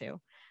to get to.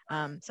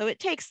 So it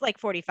takes like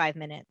 45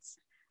 minutes.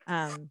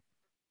 It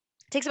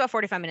takes about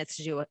 45 minutes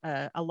to do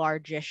a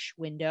largish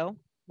window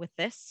with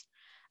this.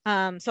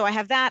 So I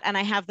have that, and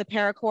I have the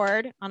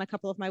paracord on a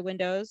couple of my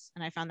windows,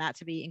 and I found that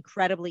to be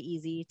incredibly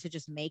easy to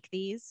just make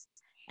these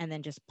and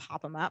then just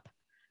pop them up.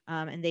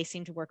 And they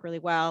seem to work really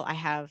well. I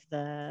have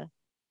the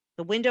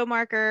window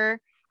marker.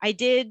 I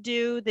did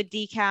do the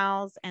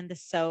decals and the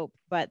soap,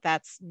 but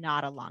that's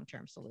not a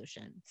long-term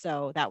solution.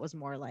 So that was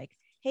more like,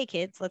 hey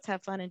kids, let's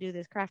have fun and do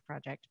this craft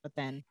project. But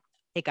then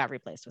it got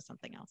replaced with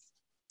something else.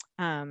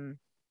 And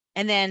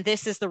then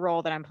this is the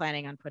roll that I'm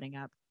planning on putting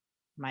up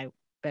my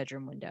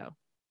bedroom window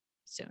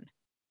soon.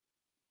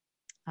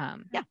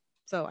 Yeah,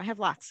 so I have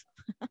lots.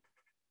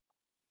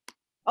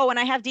 Oh, and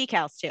I have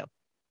decals too.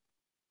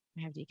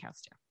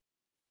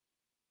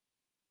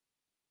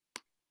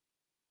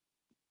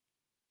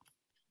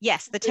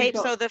 Yes, the tape.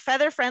 So the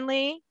feather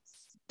friendly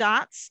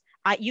dots,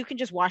 you can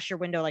just wash your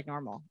window like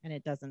normal and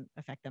it doesn't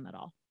affect them at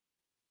all.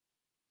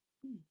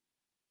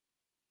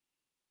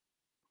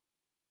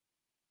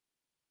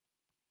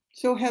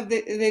 So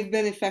they've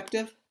been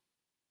effective?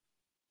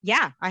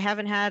 Yeah, I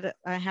haven't had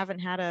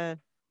a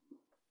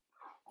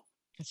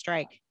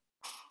strike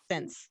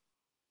since.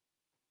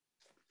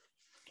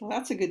 Well,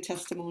 that's a good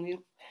testimonial.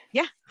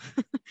 Yeah.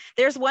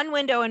 There's one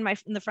window in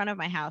the front of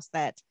my house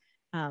that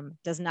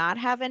does not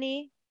have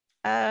any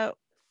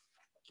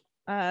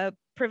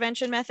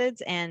prevention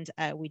methods, and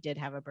we did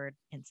have a bird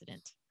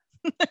incident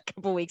a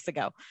couple weeks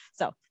ago.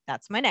 So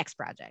that's my next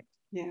project.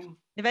 Yeah.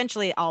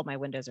 Eventually all my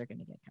windows are going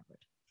to get covered.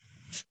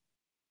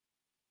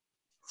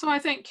 So I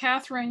think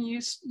Catherine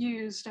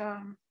used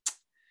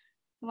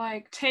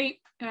like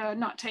tape,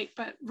 not tape,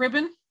 but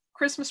ribbon,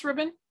 Christmas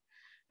ribbon,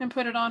 and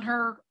put it on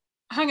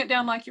hung it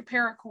down like your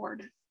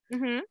paracord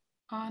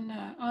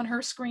on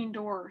her screen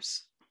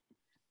doors.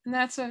 And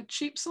that's a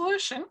cheap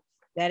solution.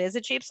 That is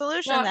a cheap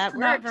solution. That works.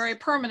 Not very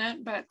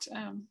permanent, but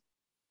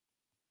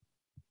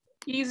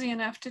easy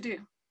enough to do.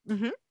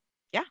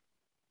 Yeah.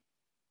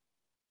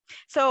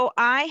 So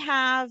I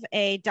have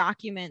a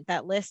document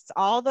that lists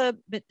all the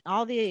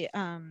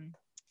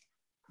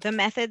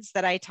methods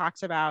that I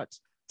talked about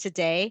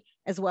today,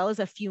 as well as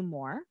a few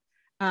more.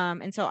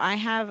 And so I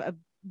have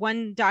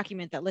one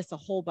document that lists a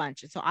whole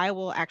bunch. And so I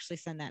will actually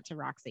send that to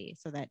Roxy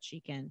so that she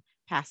can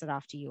pass it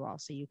off to you all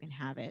so you can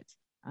have it.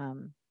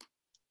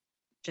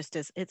 Just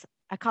as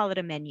I call it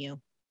a menu.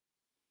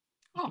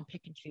 You can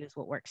pick and choose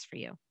what works for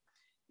you.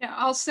 Yeah,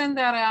 I'll send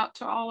that out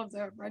to all of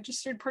the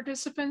registered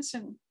participants,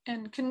 and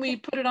can we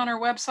put it on our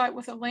website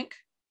with a link,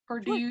 or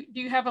do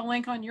you have a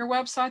link on your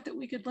website that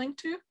we could link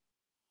to?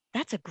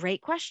 That's a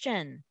great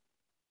question.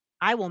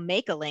 I will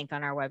make a link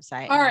on our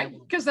website. All right,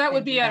 because that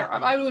would be better.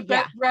 I would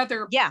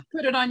rather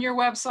put it on your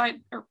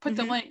website or put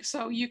the link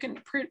so you can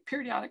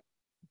periodically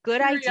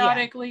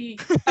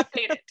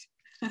update it.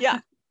 Yeah.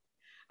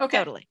 Okay.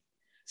 Totally.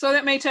 So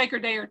that may take a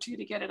day or two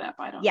to get it up.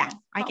 I don't know.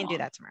 I can do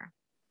that tomorrow.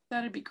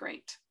 that'd be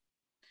great.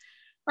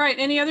 All right,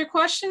 any other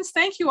questions?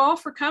 Thank you all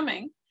for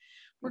coming.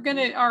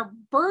 Our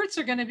birds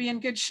are gonna be in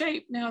good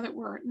shape now that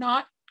we're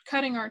not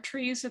cutting our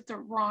trees at the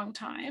wrong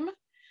time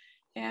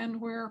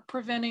and we're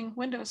preventing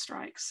window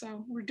strikes.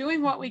 So we're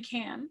doing what we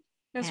can,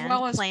 as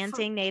well as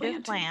planting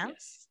native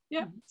plants.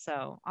 Yes. Yeah.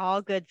 So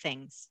all good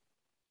things.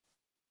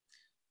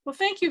 Well,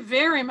 thank you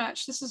very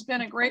much. This has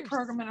been a great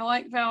program. And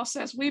like Val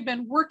says, we've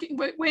been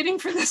waiting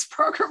for this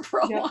program for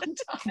a long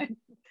time.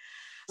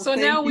 So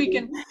now we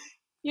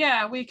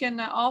can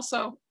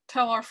also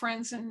tell our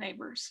friends and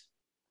neighbors.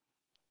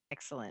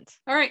 Excellent.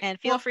 All right. And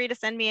feel free to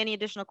send me any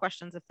additional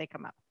questions if they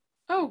come up.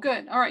 Oh,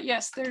 good. All right.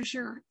 Yes, there's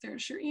your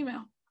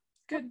email.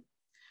 Good.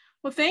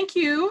 Well, thank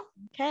you.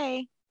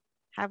 Okay.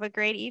 Have a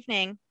great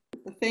evening.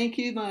 Thank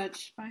you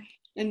much. Bye.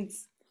 And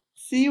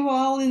see you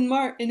all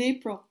in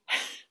April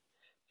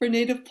for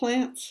native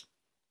plants.